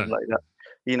 No, no, sort of no. like that.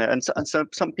 And so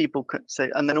some people could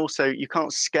say, and then also you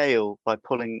can't scale by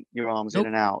pulling your arms in Nope.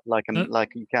 and out like No.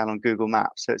 like you can on Google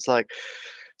Maps. So it's like,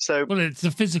 so Well, it's a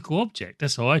physical object.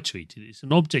 That's how I treat it. It's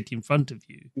an object in front of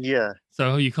you. yeah,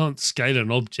 So you can't scale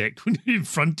an object when you're in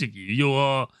front of you.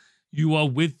 You are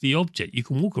with the object. You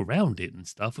can walk around it and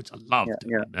stuff, which I love yeah.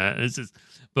 doing that.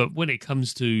 But when it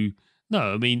comes to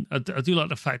no, I mean I do like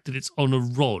the fact that it's on a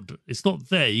rod. It's not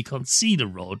there. You can't see the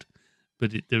rod,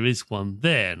 but there is one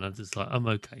there, and I'm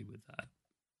okay with that.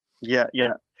 Yeah,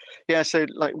 yeah, yeah. So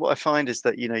like what I find is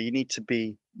that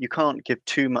you can't give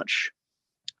too much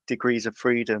degrees of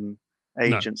freedom, No,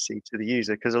 agency to the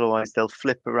user, because otherwise they'll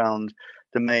flip around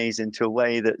the maze into a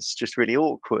way that's just really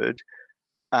awkward,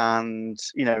 and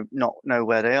not know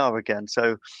where they are again.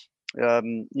 So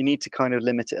you need to kind of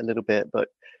limit it a little bit, but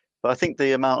I think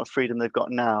the amount of freedom they've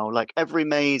got now, like every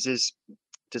maze is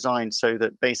designed so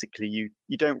that basically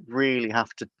you don't really have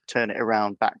to turn it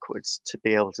around backwards to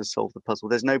be able to solve the puzzle.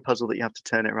 There's no puzzle that you have to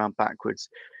turn it around backwards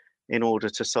in order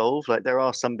to solve. Like there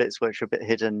are some bits which are a bit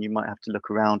hidden, you might have to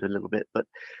look around a little bit, but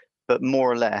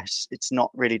more or less it's not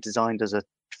really designed as a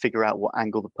figure out what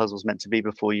angle the puzzle's meant to be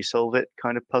before you solve it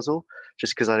kind of puzzle,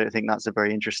 just because I don't think that's a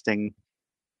very interesting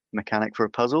mechanic for a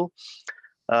puzzle.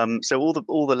 So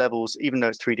all the levels, even though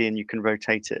it's 3D and you can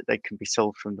rotate it, they can be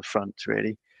solved from the front,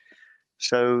 really.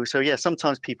 So yeah,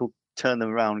 sometimes people turn them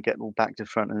around and get them all back to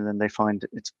front, and then they find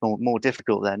it's more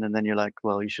difficult then, and then you're like,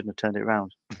 well, you shouldn't have turned it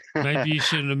around. maybe you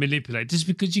shouldn't manipulate. Just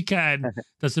because you can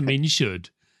doesn't mean you should.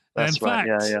 In That's right.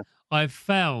 Yeah, fact, yeah. I've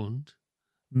found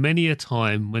many a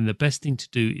time when the best thing to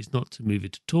do is not to move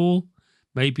it at all,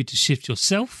 maybe to shift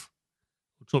yourself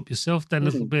or drop yourself down a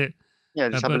little Mm. bit, Yeah,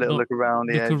 just have a but little not look around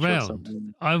the look edge or around.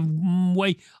 something.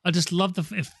 I just love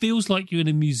it feels like you're in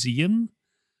a museum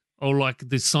or like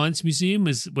the science museum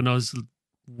is when I was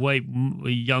a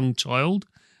young child.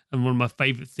 And one of my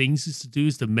favorite things is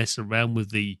to mess around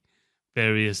with the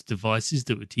various devices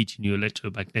that were teaching you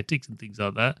electromagnetics and things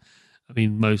like that. I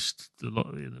mean, a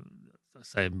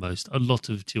lot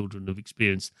of children have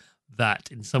experienced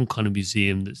that in some kind of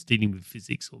museum that's dealing with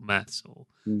physics or maths or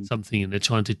something, and they're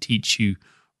trying to teach you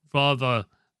rather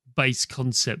base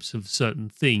concepts of certain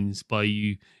things by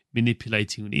you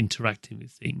manipulating and interacting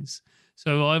with things.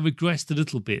 So I regressed a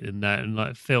little bit in that, and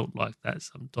like felt like that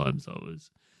sometimes.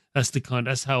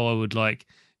 That's how I would like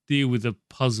deal with a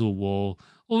puzzle,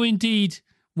 or indeed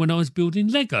when I was building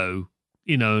Lego,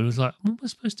 and I was like, what am I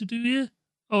supposed to do here?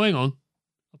 Oh, hang on,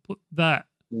 I put that.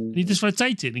 And you just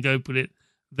rotate it and go put it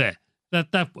there.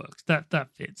 That works. That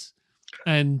fits.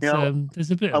 And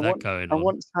there's a bit of that going I on.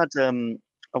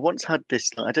 I once had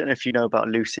this. I don't know if you know about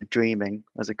lucid dreaming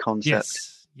as a concept.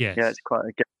 Yes. Yeah, it's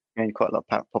gained quite a lot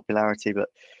of popularity. But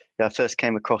yeah, I first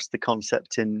came across the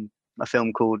concept in a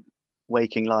film called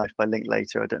Waking Life by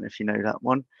Linklater. I don't know if you know that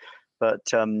one, but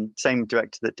same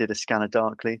director that did A Scanner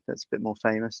Darkly. That's a bit more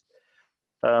famous.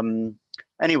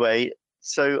 Anyway,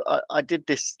 so I did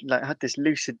this. Like, had this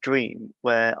lucid dream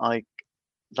where I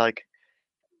like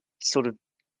sort of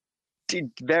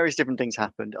various different things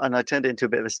happened, and I turned it into a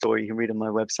bit of a story you can read on my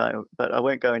website, but I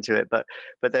won't go into it. But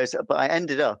I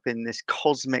ended up in this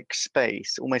cosmic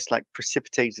space, almost like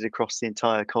precipitated across the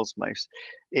entire cosmos,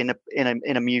 in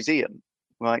a museum.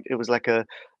 Right, it was like the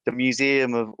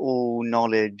museum of all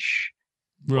knowledge,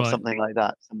 or Right. something like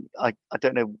that. I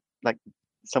don't know, like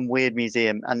some weird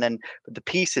museum. And then but the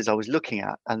pieces I was looking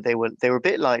at, and they were a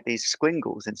bit like these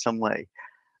squingles in some way,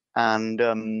 and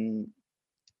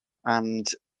and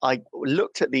I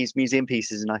looked at these museum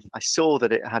pieces, and I saw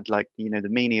that it had, like, the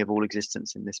meaning of all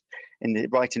existence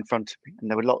right in front of me, and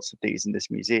there were lots of these in this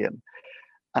museum.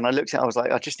 And I looked at it, I was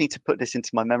like, I just need to put this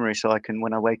into my memory so I can,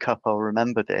 when I wake up, I'll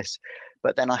remember this.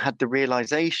 But then I had the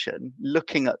realization,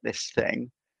 looking at this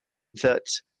thing, that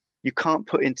you can't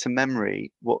put into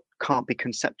memory what can't be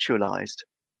conceptualized,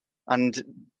 and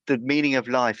the meaning of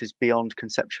life is beyond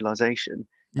conceptualization,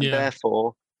 and Yeah.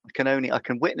 therefore I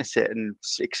can witness it and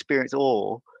experience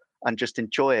awe and just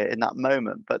enjoy it in that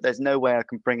moment, but there's no way I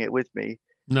can bring it with me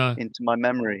No. into my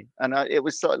memory. And it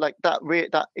was sort of like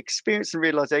that experience and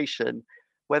realization,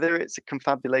 whether it's a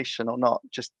confabulation or not,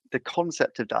 just the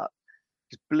concept of that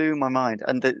just blew my mind.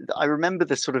 And I remember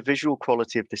the sort of visual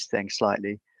quality of this thing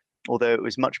slightly, although it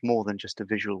was much more than just a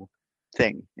visual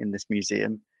thing in this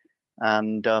museum.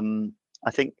 And I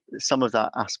think some of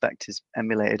that aspect is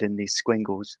emulated in these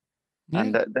squingles,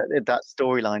 and Yeah. that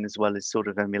storyline as well is sort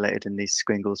of emulated in these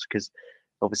squingles, because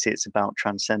obviously it's about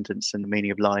transcendence and the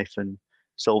meaning of life and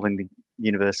solving the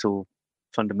universal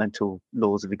fundamental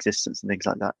laws of existence and things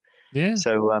like that. Yeah.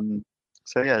 So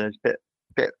yeah, there's a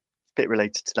bit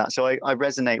related to that. So I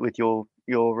resonate with your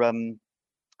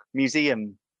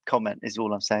museum comment, is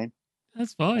all I'm saying.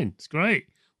 That's fine. It's great.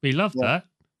 We love Yeah. that.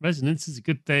 Resonance is a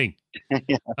good thing.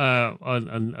 Yeah.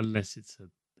 Unless it's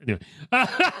anyway,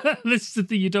 this is the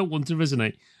thing you don't want to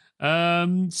resonate.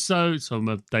 So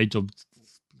my day job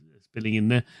spilling in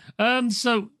there.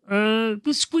 The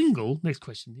Squingle. Next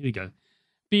question. Here we go.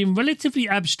 Being relatively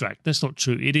abstract. That's not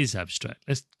true. It is abstract.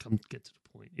 Let's get to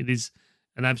the point. It is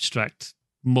an abstract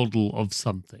model of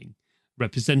something,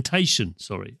 representation.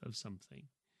 Of something.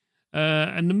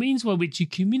 And the means by which you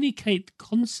communicate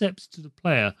concepts to the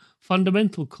player,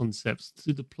 fundamental concepts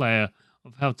to the player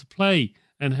of how to play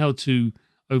and how to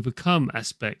overcome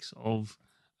aspects of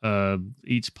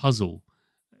each puzzle,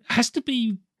 has to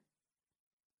be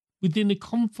within the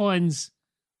confines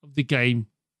of the game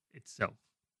itself,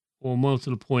 or more to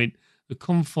the point, the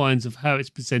confines of how it's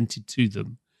presented to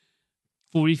them.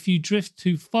 For if you drift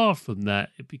too far from that,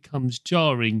 it becomes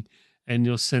jarring, and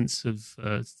your sense of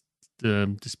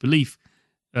disbelief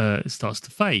starts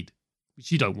to fade,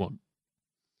 which you don't want.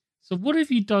 So what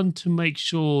have you done to make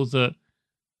sure that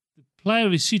the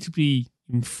player is suitably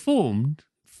informed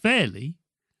fairly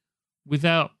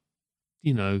without,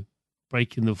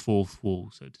 breaking the fourth wall,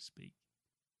 so to speak?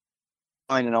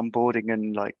 And onboarding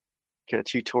and like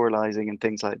tutorializing and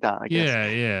things like that, I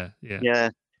guess. Yeah.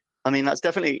 I mean, that's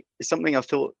definitely something I've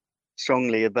thought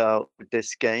strongly about with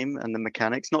this game and the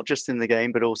mechanics, not just in the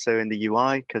game, but also in the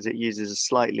UI, because it uses a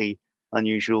slightly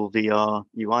unusual VR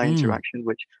UI interaction,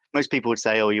 which most people would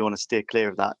say, oh, you want to steer clear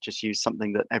of that. Just use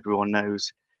something that everyone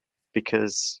knows,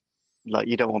 because like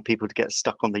you don't want people to get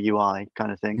stuck on the UI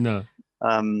kind of thing. No.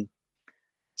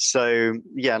 So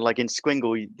yeah, like in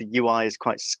Squingle, the UI is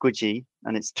quite squidgy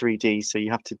and it's 3D. So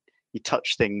you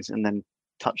touch things and then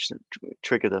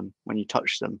trigger them when you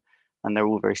touch them. And they're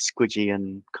all very squidgy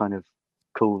and kind of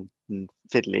cool and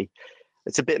fiddly.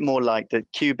 It's a bit more like the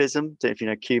Cubism. Don't know if you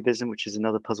know Cubism, which is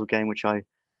another puzzle game which I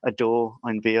adore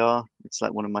in VR. It's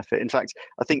like one of my favorite. In fact,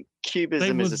 I think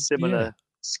Cubism is a similar.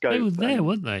 They were scope there, and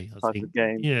weren't they? I type think. of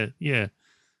game. Yeah, yeah.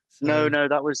 No, So,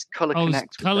 that was Color I was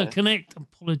Connect was Color there. Connect.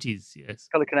 Apologies. Yes.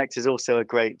 Color Connect is also a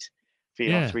great VR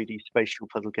Yeah. 3D spatial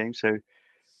puzzle game, so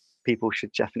people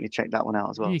should definitely check that one out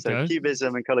as There well. you So go.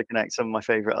 Cubism and Color Connect, some of my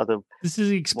favorite other This is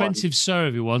an ones. expensive show,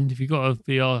 everyone. If you've got a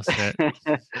VR set,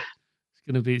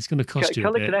 it's gonna cost you a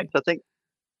Color bit. Connect, I think,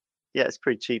 yeah, it's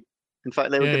pretty cheap. In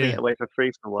fact, they were Yeah, giving yeah, it away for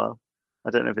free for a while. I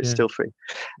don't know if it's yeah. still free.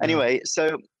 No. Anyway,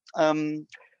 um,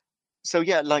 so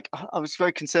yeah, like I was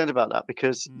very concerned about that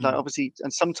because like Mm. obviously,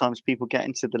 and sometimes people get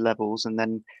into the levels and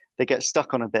then they get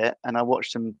stuck on a bit, and I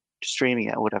watch them streaming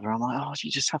it or whatever. I'm like, oh,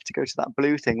 you just have to go to that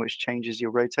blue thing which changes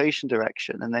your rotation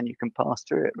direction, and then you can pass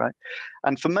through it, right?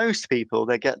 And for most people,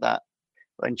 they get that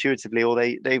intuitively, or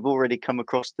they've already come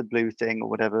across the blue thing or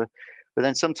whatever. But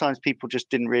then sometimes people just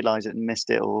didn't realize it and missed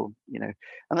it, or and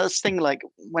that's the thing. Like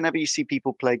whenever you see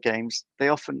people play games,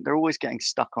 they're always getting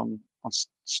stuck on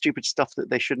stupid stuff that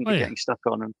they shouldn't Oh be yeah, getting stuck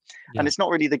on, and yeah. it's not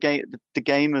really the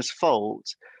gamer's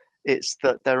fault. It's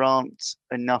that there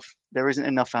isn't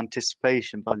enough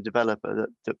anticipation by the developer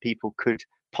that people could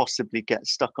possibly get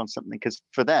stuck on something, because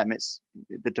for them it's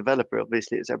the developer,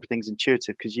 obviously it's everything's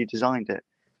intuitive because you designed it,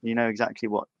 you know exactly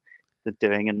what they're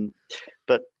doing.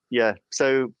 But yeah,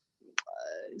 so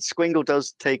Squingle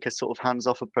does take a sort of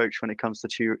hands-off approach when it comes to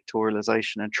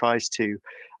tutorialization and tries to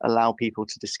allow people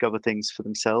to discover things for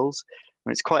themselves.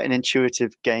 And it's quite an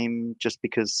intuitive game, just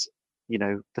because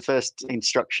the first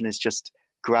instruction is just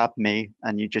grab me,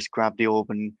 and you just grab the orb,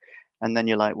 and then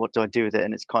you're like, what do I do with it?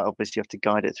 And it's quite obvious you have to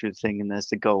guide it through the thing, and there's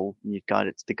the goal, and you guide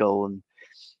it to the goal. And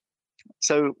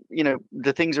so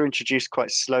the things are introduced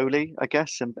quite slowly, I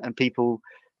guess, and people,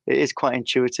 it is quite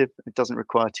intuitive. It doesn't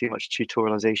require too much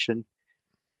tutorialization.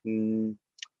 Mm,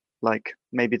 like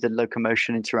maybe the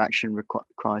locomotion interaction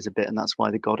requires a bit, and that's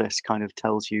why the goddess kind of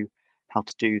tells you how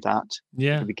to do that at the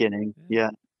Yeah. beginning. Yeah. Yeah.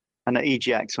 And at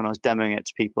EGX, when I was demoing it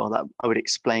to people, that I would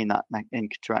explain that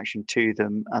interaction to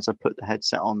them as I put the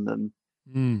headset on them,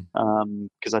 Mm.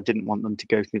 because I didn't want them to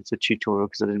go through the tutorial,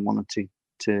 because I didn't want them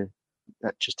to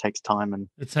that just takes time, and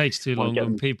It takes too want to long get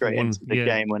when them people straight want. into the Yeah,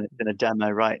 game when it's in a demo,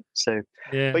 right? So,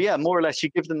 yeah. but yeah, more or less, you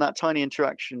give them that tiny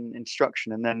interaction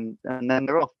instruction, and then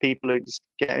they're off. People who just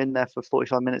get in there for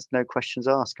 45 minutes, no questions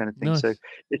asked, kind of thing. So Nice.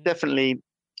 it's definitely,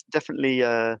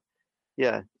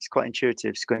 yeah, it's quite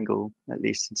intuitive, Squingle at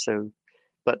least. And so,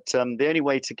 but the only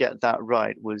way to get that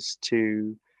right was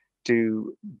to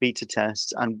do beta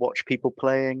tests and watch people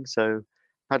playing. So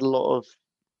I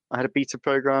had a beta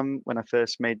program when I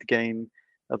first made the game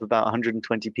of about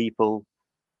 120 people,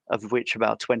 of which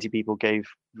about 20 people gave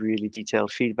really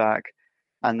detailed feedback.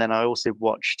 And then I also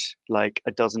watched like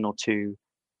a dozen or two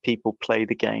people play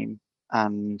the game,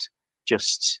 and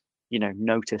just,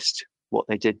 noticed what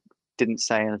they didn't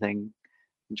say anything,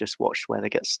 and just watched where they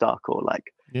get stuck, or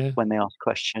like Yeah. when they ask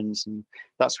questions. And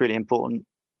that's really important.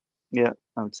 Yeah,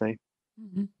 I would say.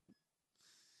 Mhm.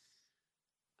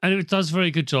 And it does a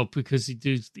very good job because it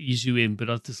does ease you in.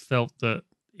 But I just felt that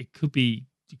it could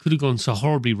have gone so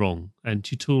horribly wrong. And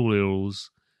tutorials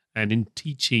and in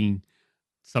teaching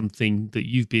something that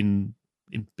you've been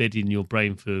embedded in your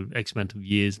brain for X amount of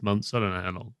years, months, I don't know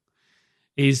how long,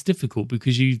 is difficult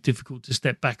because you're difficult to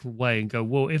step back away and go,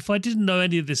 well, if I didn't know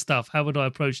any of this stuff, how would I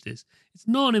approach this? It's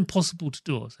not impossible to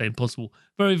do. I say impossible,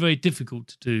 very, very difficult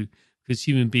to do, because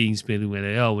human beings being where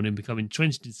they are, when they become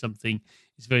entrenched in something,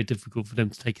 it's very difficult for them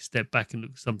to take a step back and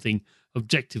look at something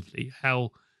objectively.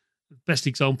 How the best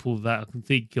example of that I can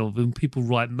think of, when people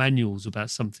write manuals about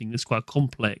something that's quite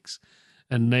complex,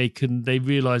 and they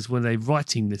realize when they're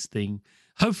writing this thing,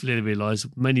 hopefully they realize,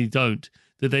 many don't,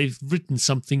 that they've written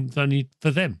something only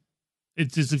for them.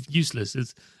 It's just useless.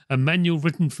 It's a manual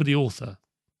written for the author.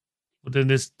 Well, then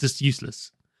it's just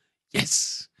useless.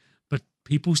 Yes, but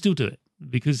people still do it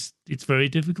because it's very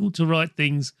difficult to write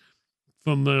things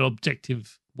from an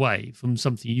objective way, from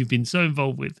something you've been so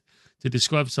involved with, to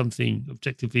describe something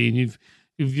objectively. And you've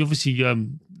obviously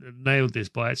nailed this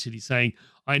by actually saying,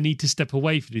 I need to step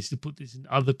away from this to put this in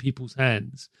other people's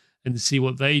hands and to see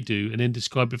what they do, and then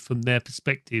describe it from their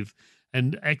perspective,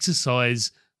 and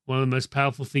exercise one of the most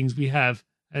powerful things we have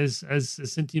as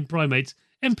sentient primates,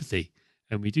 empathy.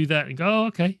 And we do that and go, oh,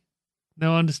 okay,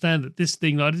 now I understand that this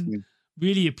thing I didn't Mm.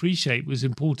 really appreciate was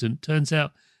important. Turns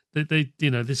out that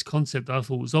this concept I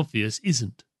thought was obvious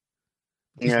isn't.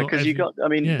 Because Yeah, not because every, I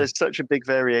mean, yeah, there's such a big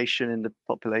variation in the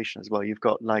population as well. You've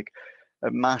got like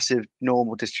a massive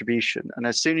normal distribution, and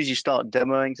as soon as you start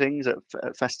demoing things at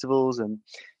festivals, and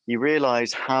you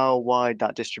realize how wide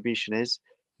that distribution is,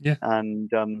 yeah,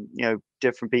 and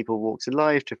different people, walks of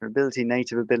life, different ability,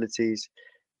 native abilities,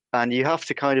 and you have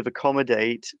to kind of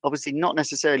accommodate, obviously not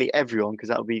necessarily everyone, because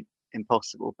that would be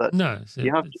impossible, but No,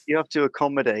 you have to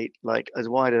accommodate like as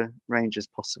wide a range as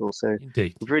possible. So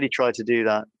indeed. we've really tried to do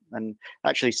that. And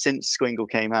actually, since Squingle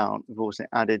came out, we've also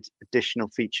added additional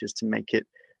features to make it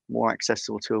more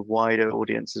accessible to a wider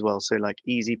audience as well. So like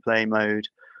easy play mode,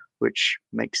 which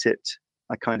makes it.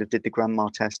 I kind of did the grandma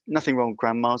test. Nothing wrong with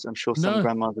grandmas. I'm sure some No,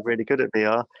 grandmas are really good at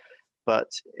VR, but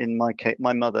in my case,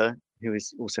 my mother, who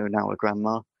is also now a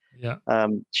grandma, yeah,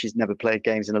 she's never played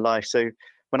games in her life. So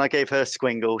when I gave her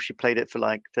Squingle, she played it for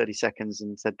like 30 seconds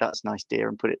and said, "That's nice, dear,"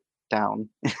 and put it down.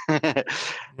 right.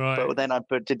 But then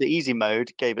did the easy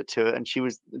mode, gave it to her, and she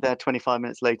was there 25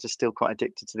 minutes later, still quite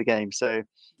addicted to the game. So,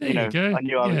 There you go. I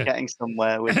knew I was Yeah, getting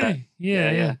somewhere with that.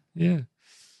 yeah, Yeah, yeah, yeah.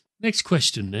 Next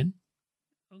question then.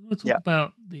 I'm going to talk yeah.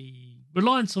 about the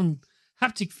reliance on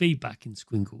haptic feedback in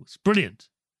Squingle. It's brilliant,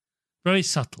 very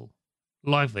subtle.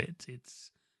 Love it.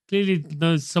 It's clearly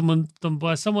done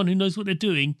by someone who knows what they're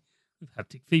doing with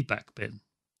haptic feedback, Ben.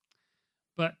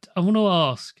 But I want to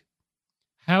ask,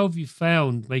 how have you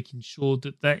found making sure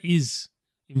that that is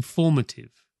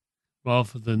informative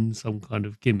rather than some kind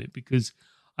of gimmick? Because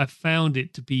I found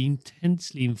it to be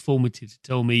intensely informative to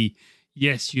tell me,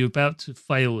 yes, you're about to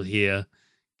fail here.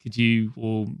 Could you,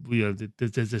 or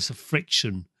there's a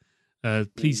friction.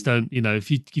 Please Mm. don't,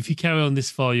 if you carry on this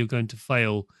far, you're going to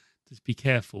fail. Just be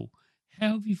careful.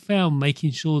 How have you found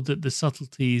making sure that the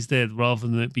subtlety is there rather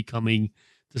than it becoming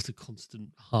just a constant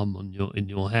hum on in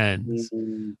your hands?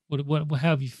 Mm. How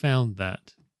have you found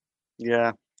that?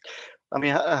 Yeah. I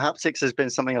mean, haptics has been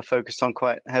something I've focused on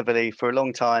quite heavily for a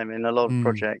long time in a lot of Mm,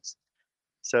 projects.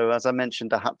 So as I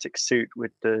mentioned, the haptic suit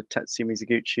with the Tetsu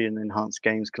Mizuguchi and Enhanced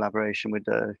Games collaboration with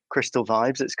the Crystal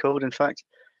Vibes, it's called, in fact.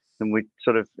 And we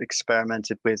sort of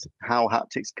experimented with how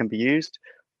haptics can be used,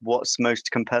 what's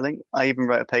most compelling. I even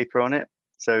wrote a paper on it.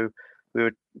 So we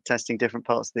were testing different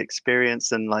parts of the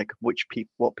experience and like what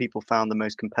people found the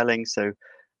most compelling. So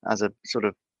as a sort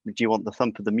of, do you want the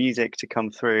thump of the music to come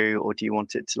through, or do you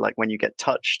want it to, like, when you get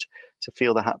touched, to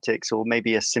feel the haptics, or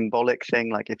maybe a symbolic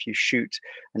thing, like if you shoot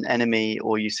an enemy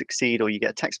or you succeed or you get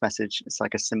a text message, it's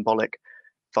like a symbolic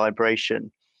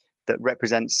vibration that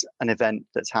represents an event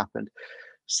that's happened.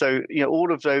 So,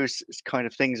 all of those kind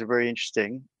of things are very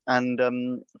interesting. And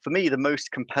for me, the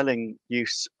most compelling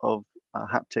use of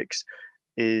haptics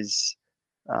is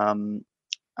um,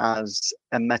 as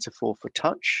a metaphor for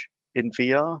touch in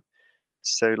VR.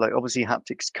 So, like, obviously,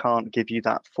 haptics can't give you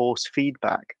that force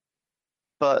feedback,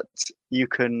 but you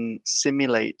can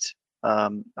simulate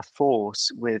a force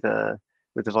with a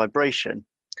vibration.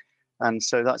 And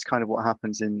so that's kind of what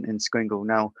happens in Squingle.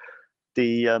 Now,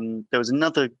 there was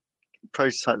another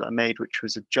prototype that I made, which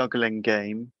was a juggling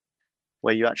game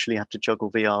where you actually have to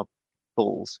juggle VR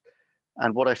balls.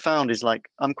 And what I found is, like,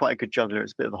 I'm quite a good juggler.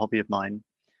 It's a bit of a hobby of mine.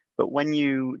 But when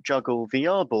you juggle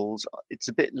VR balls, it's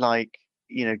a bit like,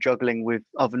 juggling with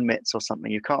oven mitts or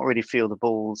something. You can't really feel the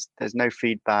balls. There's no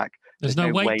feedback. there's There's no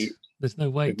no weight. weight. There's no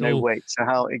There's weight. no Or weight. So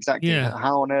how exactly? yeah,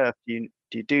 How on earth do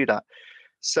you do that?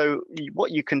 So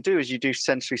what you can do is you do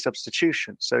sensory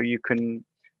substitution. So you can.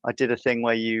 I did a thing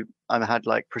where I had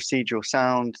like procedural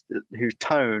sound whose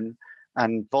tone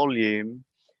and volume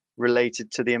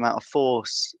related to the amount of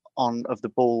force of the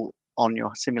ball on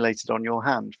your simulated on your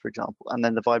hand, for example, and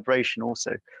then the vibration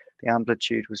also, the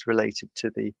amplitude was related to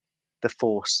the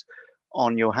force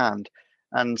on your hand.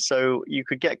 And so you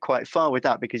could get quite far with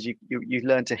that because you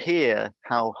learn to hear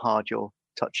how hard you're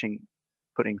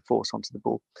putting force onto the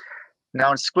ball.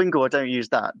 Now in Squingle, I don't use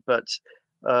that, but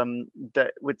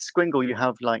with Squingle, you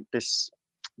have like this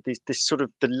sort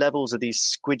of the levels of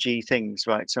these squidgy things,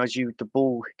 right? So as the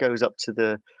ball goes up to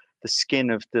the skin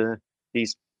of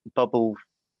these bubble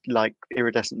like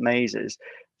iridescent mazes,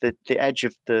 the edge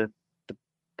of the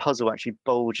puzzle actually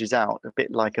bulges out a bit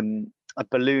like a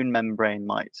balloon membrane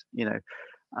might,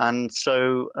 and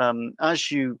so and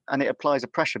it applies a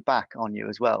pressure back on you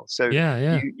as well. So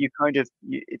yeah. you kind of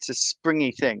it's a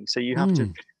springy thing. So you have to,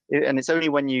 Mm, and it's only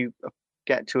when you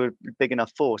get to a big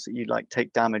enough force that you like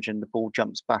take damage and the ball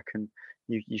jumps back and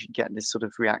you get this sort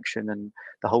of reaction and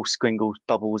the whole Squingle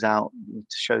bubbles out to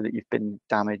show that you've been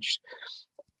damaged.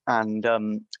 And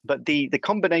but the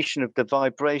combination of the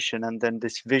vibration and then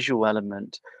this visual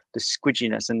element, the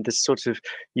squidginess and this sort of,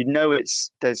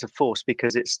 there's a force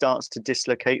because it starts to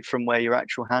dislocate from where your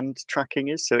actual hand tracking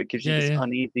is, so it gives you this yeah.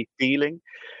 uneasy feeling,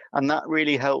 and that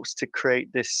really helps to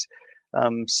create this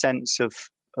sense of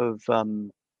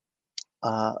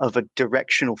a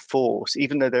directional force,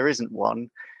 even though there isn't one.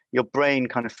 Your brain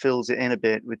kind of fills it in a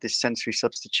bit with this sensory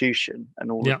substitution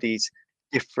and all of Yeah. these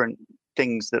different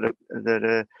things that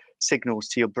are signals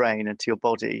to your brain and to your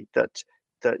body that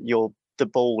the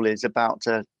ball is about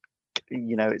to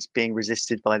it's being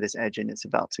resisted by this edge and it's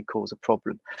about to cause a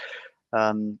problem.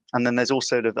 And then there's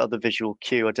also the other visual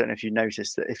cue. I don't know if you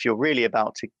noticed that if you're really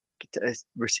about to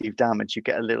receive damage, you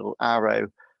get a little arrow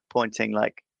pointing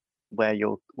like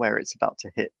where it's about to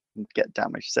hit and get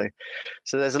damaged. So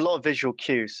there's a lot of visual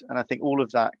cues, and I think all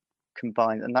of that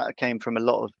combined, and that came from a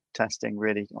lot of testing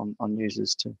really on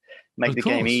users to make the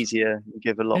game easier and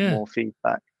give a lot more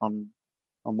feedback on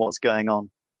what's going on.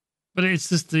 But it's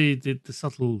just the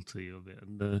subtlety of it,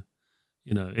 and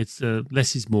it's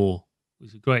less is more.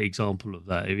 It's a great example of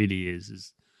that. It really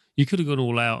is. You could have gone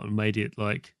all out and made it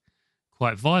like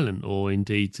quite violent, or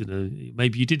indeed,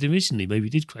 maybe you did originally, maybe you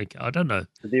did crank it. I don't know.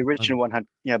 The original one had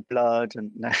blood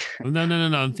and no.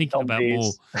 I'm thinking about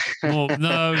more.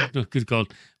 No, good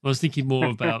God. I was thinking more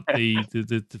about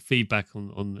the feedback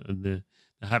on the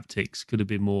haptics could have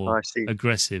been more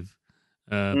aggressive.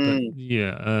 But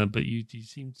you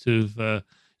seem to have.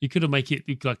 You could have made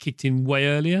it like kicked in way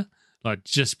earlier, like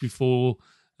just before.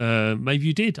 Maybe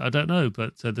you did. I don't know,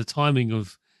 but the timing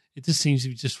of it just seems to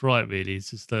be just right. Really,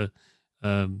 it's just it's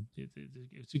a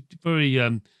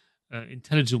very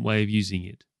intelligent way of using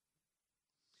it.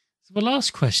 So the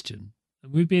last question,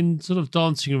 and we've been sort of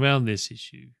dancing around this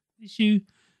issue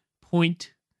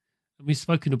point, and we've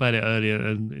spoken about it earlier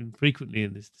and frequently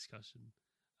in this discussion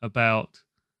about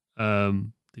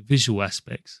the visual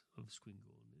aspects of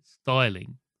Squingle and its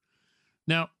styling.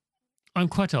 Now, I'm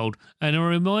quite old, and I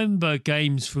remember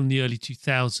games from the early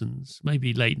 2000s,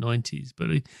 maybe late 90s,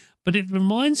 but it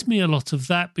reminds me a lot of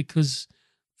that because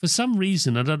for some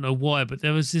reason, I don't know why, but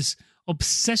there was this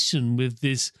obsession with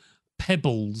this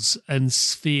pebbles and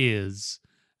spheres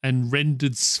and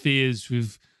rendered spheres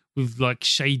with like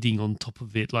shading on top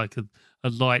of it, like a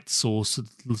light source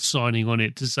shining on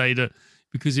it to say that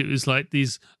because it was like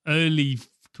these early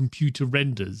computer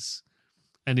renders.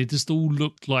 And it just all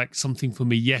looked like something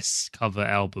from a Yes cover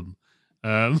album.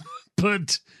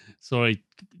 But, sorry,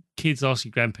 kids ask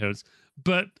your grandparents.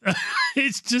 But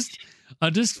it's just,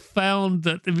 I just found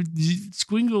that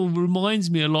Squingle reminds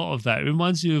me a lot of that. It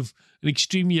reminds me of an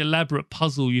extremely elaborate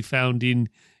puzzle you found in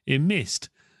Myst.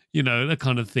 That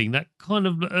kind of thing. That kind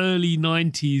of early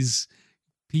 90s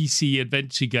PC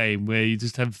adventure game where you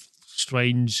just have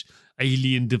strange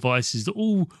alien devices that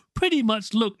all pretty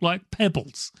much look like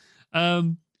pebbles.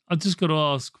 I've just got to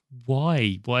ask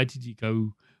why? Why did you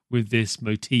go with this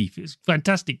motif? It's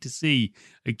fantastic to see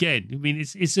again. I mean,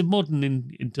 it's a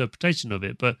modern interpretation of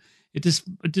it, but it just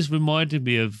reminded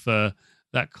me of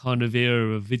that kind of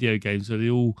era of video games where they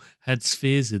all had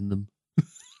spheres in them.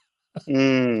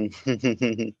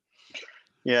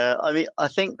 Yeah, I mean, I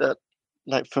think that,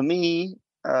 like for me,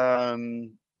 I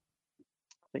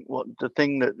think the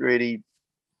thing that really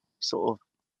sort of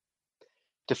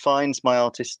defines my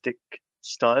artistic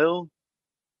style,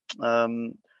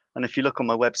 and if you look on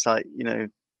my website,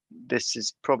 this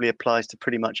is probably applies to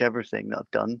pretty much everything that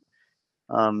I've done,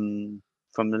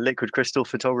 from the liquid crystal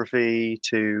photography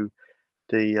to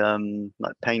the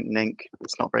like paint and ink.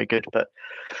 It's not very good, but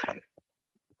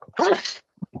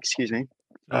excuse me,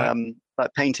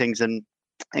 like paintings and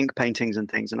ink paintings and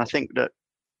things. And I think that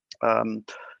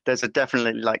there's a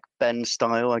definitely like Ben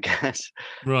style, I guess.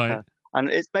 Right. And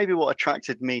it's maybe what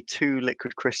attracted me to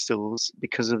liquid crystals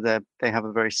because of they have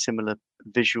a very similar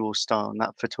visual style, and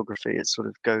that photography, it sort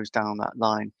of goes down that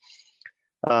line.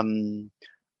 And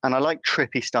I like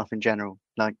trippy stuff in general.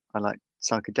 Like I like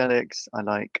psychedelics. I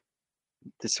like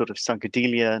this sort of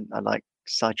psychedelia. I like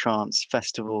psytrance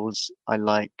festivals. I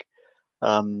like,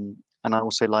 and I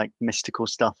also like mystical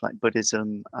stuff like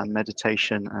Buddhism and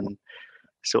meditation and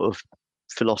sort of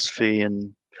philosophy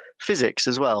and physics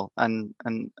as well. And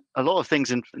a lot of things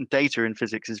in data in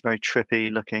physics is very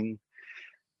trippy looking.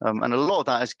 And a lot of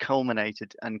that has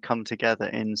culminated and come together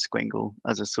in Squingle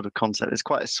as a sort of concept. It's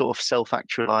quite a sort of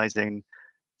self-actualizing,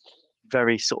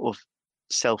 very sort of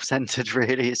self-centered,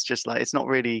 really. It's just like, it's not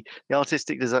really the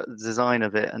artistic design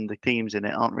of it, and the themes in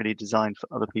it aren't really designed for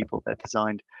other people. They're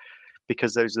designed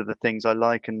because those are the things I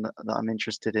like and that I'm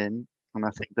interested in. And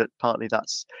I think that partly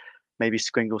that's maybe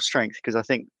Squingle's strength, because I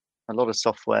think a lot of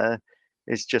software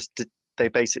is just they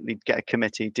basically get a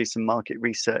committee, do some market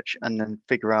research, and then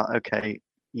figure out, okay,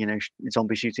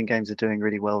 zombie shooting games are doing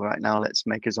really well right now. Let's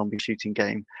make a zombie shooting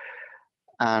game.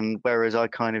 And whereas I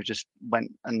kind of just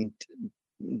went and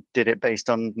did it based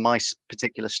on my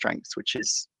particular strengths, which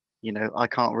is, I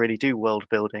can't really do world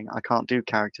building. I can't do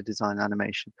character design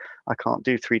animation. I can't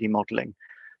do 3D modeling.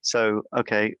 So,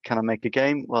 okay, can I make a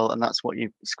game? Well, and that's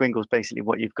Squingle's basically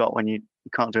what you've got when you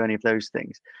can't do any of those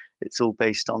things. It's all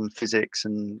based on physics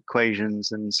and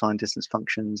equations and sine distance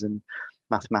functions and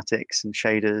mathematics and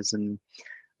shaders and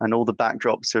and all the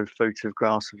backdrops are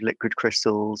photographs of liquid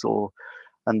crystals,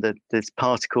 and there's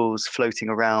particles floating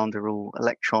around are all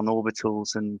electron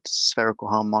orbitals and spherical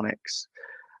harmonics.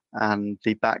 And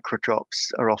the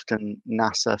backdrops are often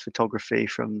NASA photography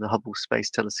from the Hubble Space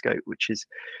Telescope, which is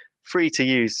free to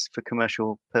use for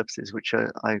commercial purposes, which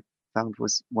I found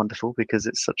was wonderful because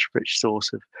it's such a rich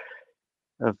source of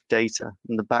data.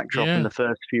 And the backdrop in the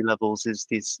first few levels is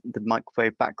the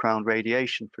microwave background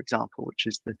radiation, for example, which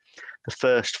is the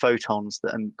first photons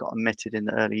that got emitted in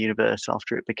the early universe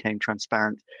after it became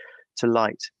transparent to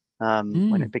light,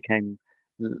 when it became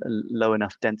low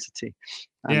enough density.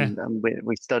 And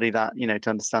we study that, to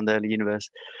understand the early universe.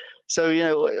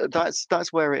 So,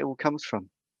 that's where it all comes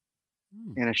from,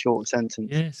 in a short sentence.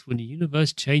 Yes, when the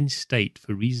universe changed state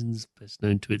for reasons best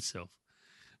known to itself.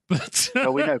 But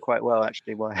well, we know quite well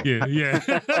actually why. Yeah.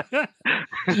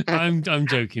 I'm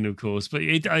joking, of course, but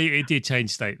it did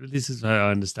change state. This is how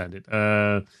I understand it.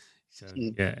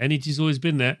 Energy's always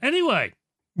been there. Anyway,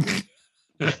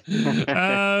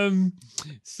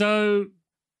 so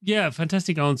yeah,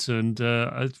 fantastic answer, and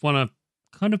it's one I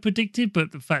kind of predicted,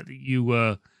 but the fact that you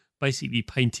were basically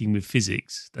painting with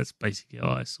physics—that's basically how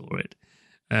I saw it,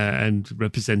 and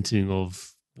representing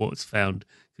of what's found.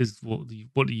 Because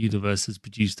what the universe has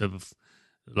produced over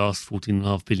the last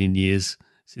 14.5 billion years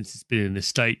since it's been in this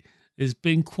state has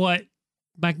been quite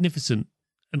magnificent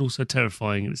and also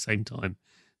terrifying at the same time.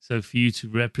 So for you to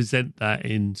represent that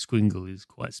in Squingle is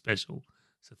quite special.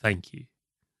 So thank you.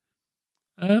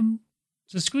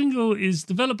 So Squingle is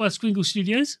developed by Squingle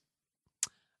Studios.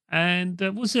 And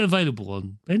what's it available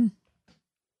on, Ben?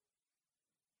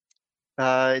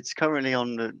 It's currently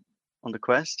on the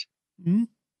Quest. Mm-hmm.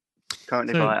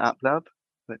 Currently by App Lab,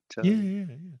 but yeah.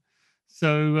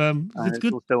 So it's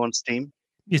good. Also on Steam.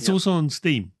 It's also on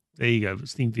Steam. There you go,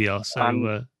 Steam VR. So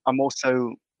I'm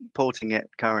also porting it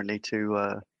currently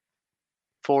to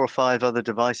 4 or 5 other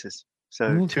devices.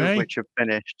 So 2 of which are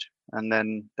finished, and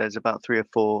then there's about 3 or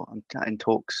 4 I'm in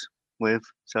talks with.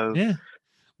 So yeah,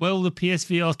 well, the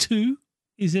PSVR 2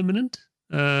 is imminent.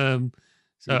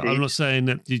 So indeed. I'm not saying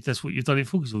that that's what you've done it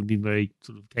for, because it would be very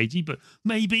sort of cagey, but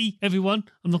maybe everyone.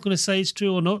 I'm not going to say it's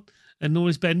true or not, and nor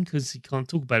is Ben, because he can't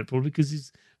talk about it probably because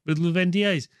he's riddled with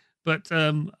NDAs. But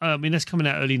I mean, that's coming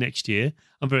out early next year.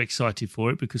 I'm very excited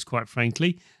for it because, quite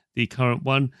frankly, the current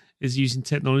one is using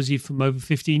technology from over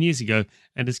 15 years ago,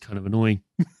 and it's kind of annoying.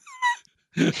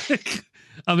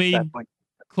 I mean,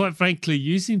 quite frankly,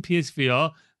 using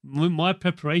PSVR, my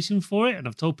preparation for it, and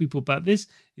I've told people about this,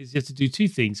 is you have to do 2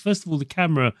 things. First of all, the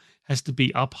camera has to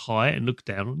be up high and look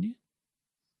down on you.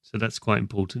 So that's quite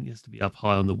important. It has to be up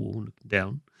high on the wall and looking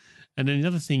down. And then the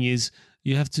other thing is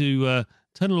you have to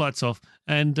turn the lights off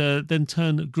and then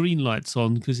turn green lights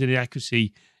on, because the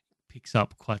accuracy picks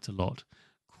up quite a lot.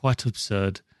 Quite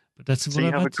absurd. But that's so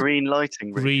you have a green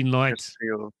lighting room. Green light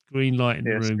in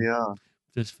the room.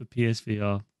 Just for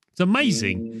PSVR. It's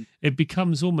amazing. It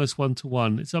becomes almost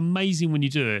 1-to-1. It's amazing when you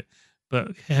do it,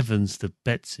 but heavens to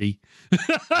Betsy.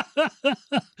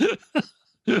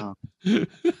 Oh.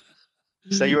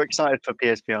 So you're excited for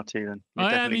PSVR 2 then?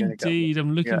 I am indeed.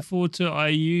 I'm looking forward to it. I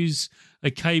use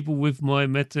a cable with my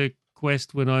Meta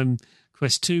Quest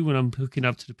Quest 2 when I'm hooking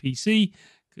up to the PC,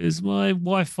 because my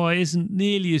Wi-Fi isn't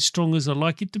nearly as strong as I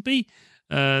like it to be.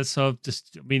 So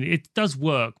it does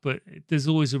work, but there's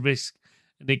always a risk.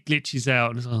 And it glitches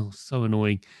out, and it's so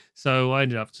annoying. So I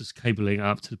ended up just cabling it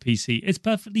up to the PC. It's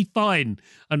perfectly fine.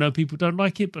 I know people don't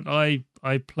like it, but I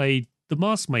played the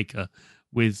Mask Maker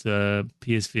with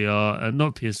PSVR,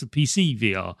 the PC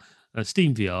VR,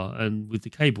 Steam VR, and with the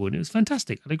cable, and it was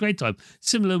fantastic. I had a great time.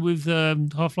 Similar with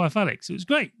Half-Life Alyx. It was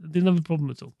great. I didn't have a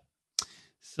problem at all.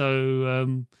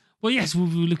 So, well, yes, we're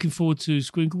looking forward to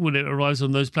Squingle when it arrives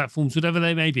on those platforms, whatever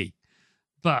they may be.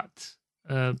 But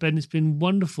Ben, it's been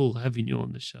wonderful having you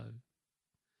on the show.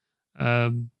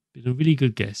 Been a really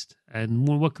good guest, and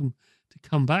more welcome to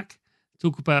come back,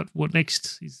 talk about what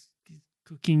next is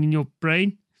cooking in your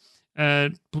brain.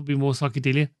 Probably more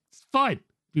psychedelia. It's fine.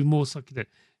 Be more psychedelia.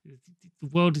 The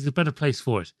world is a better place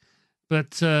for it.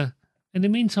 But in the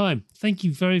meantime, thank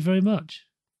you very, very much.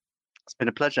 It's been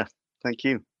a pleasure. Thank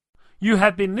you. You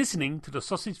have been listening to the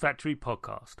Sausage Factory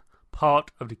podcast,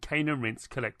 part of the Cane and Rinse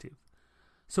Collective.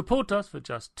 Support us for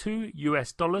just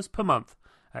 $2 per month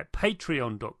at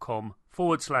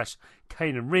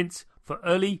patreon.com/Cane and Rinse for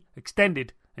early,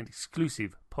 extended, and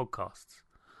exclusive podcasts.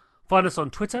 Find us on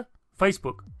Twitter,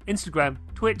 Facebook, Instagram,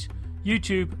 Twitch,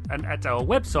 YouTube, and at our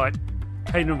website,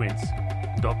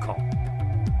 caneandrinse.com.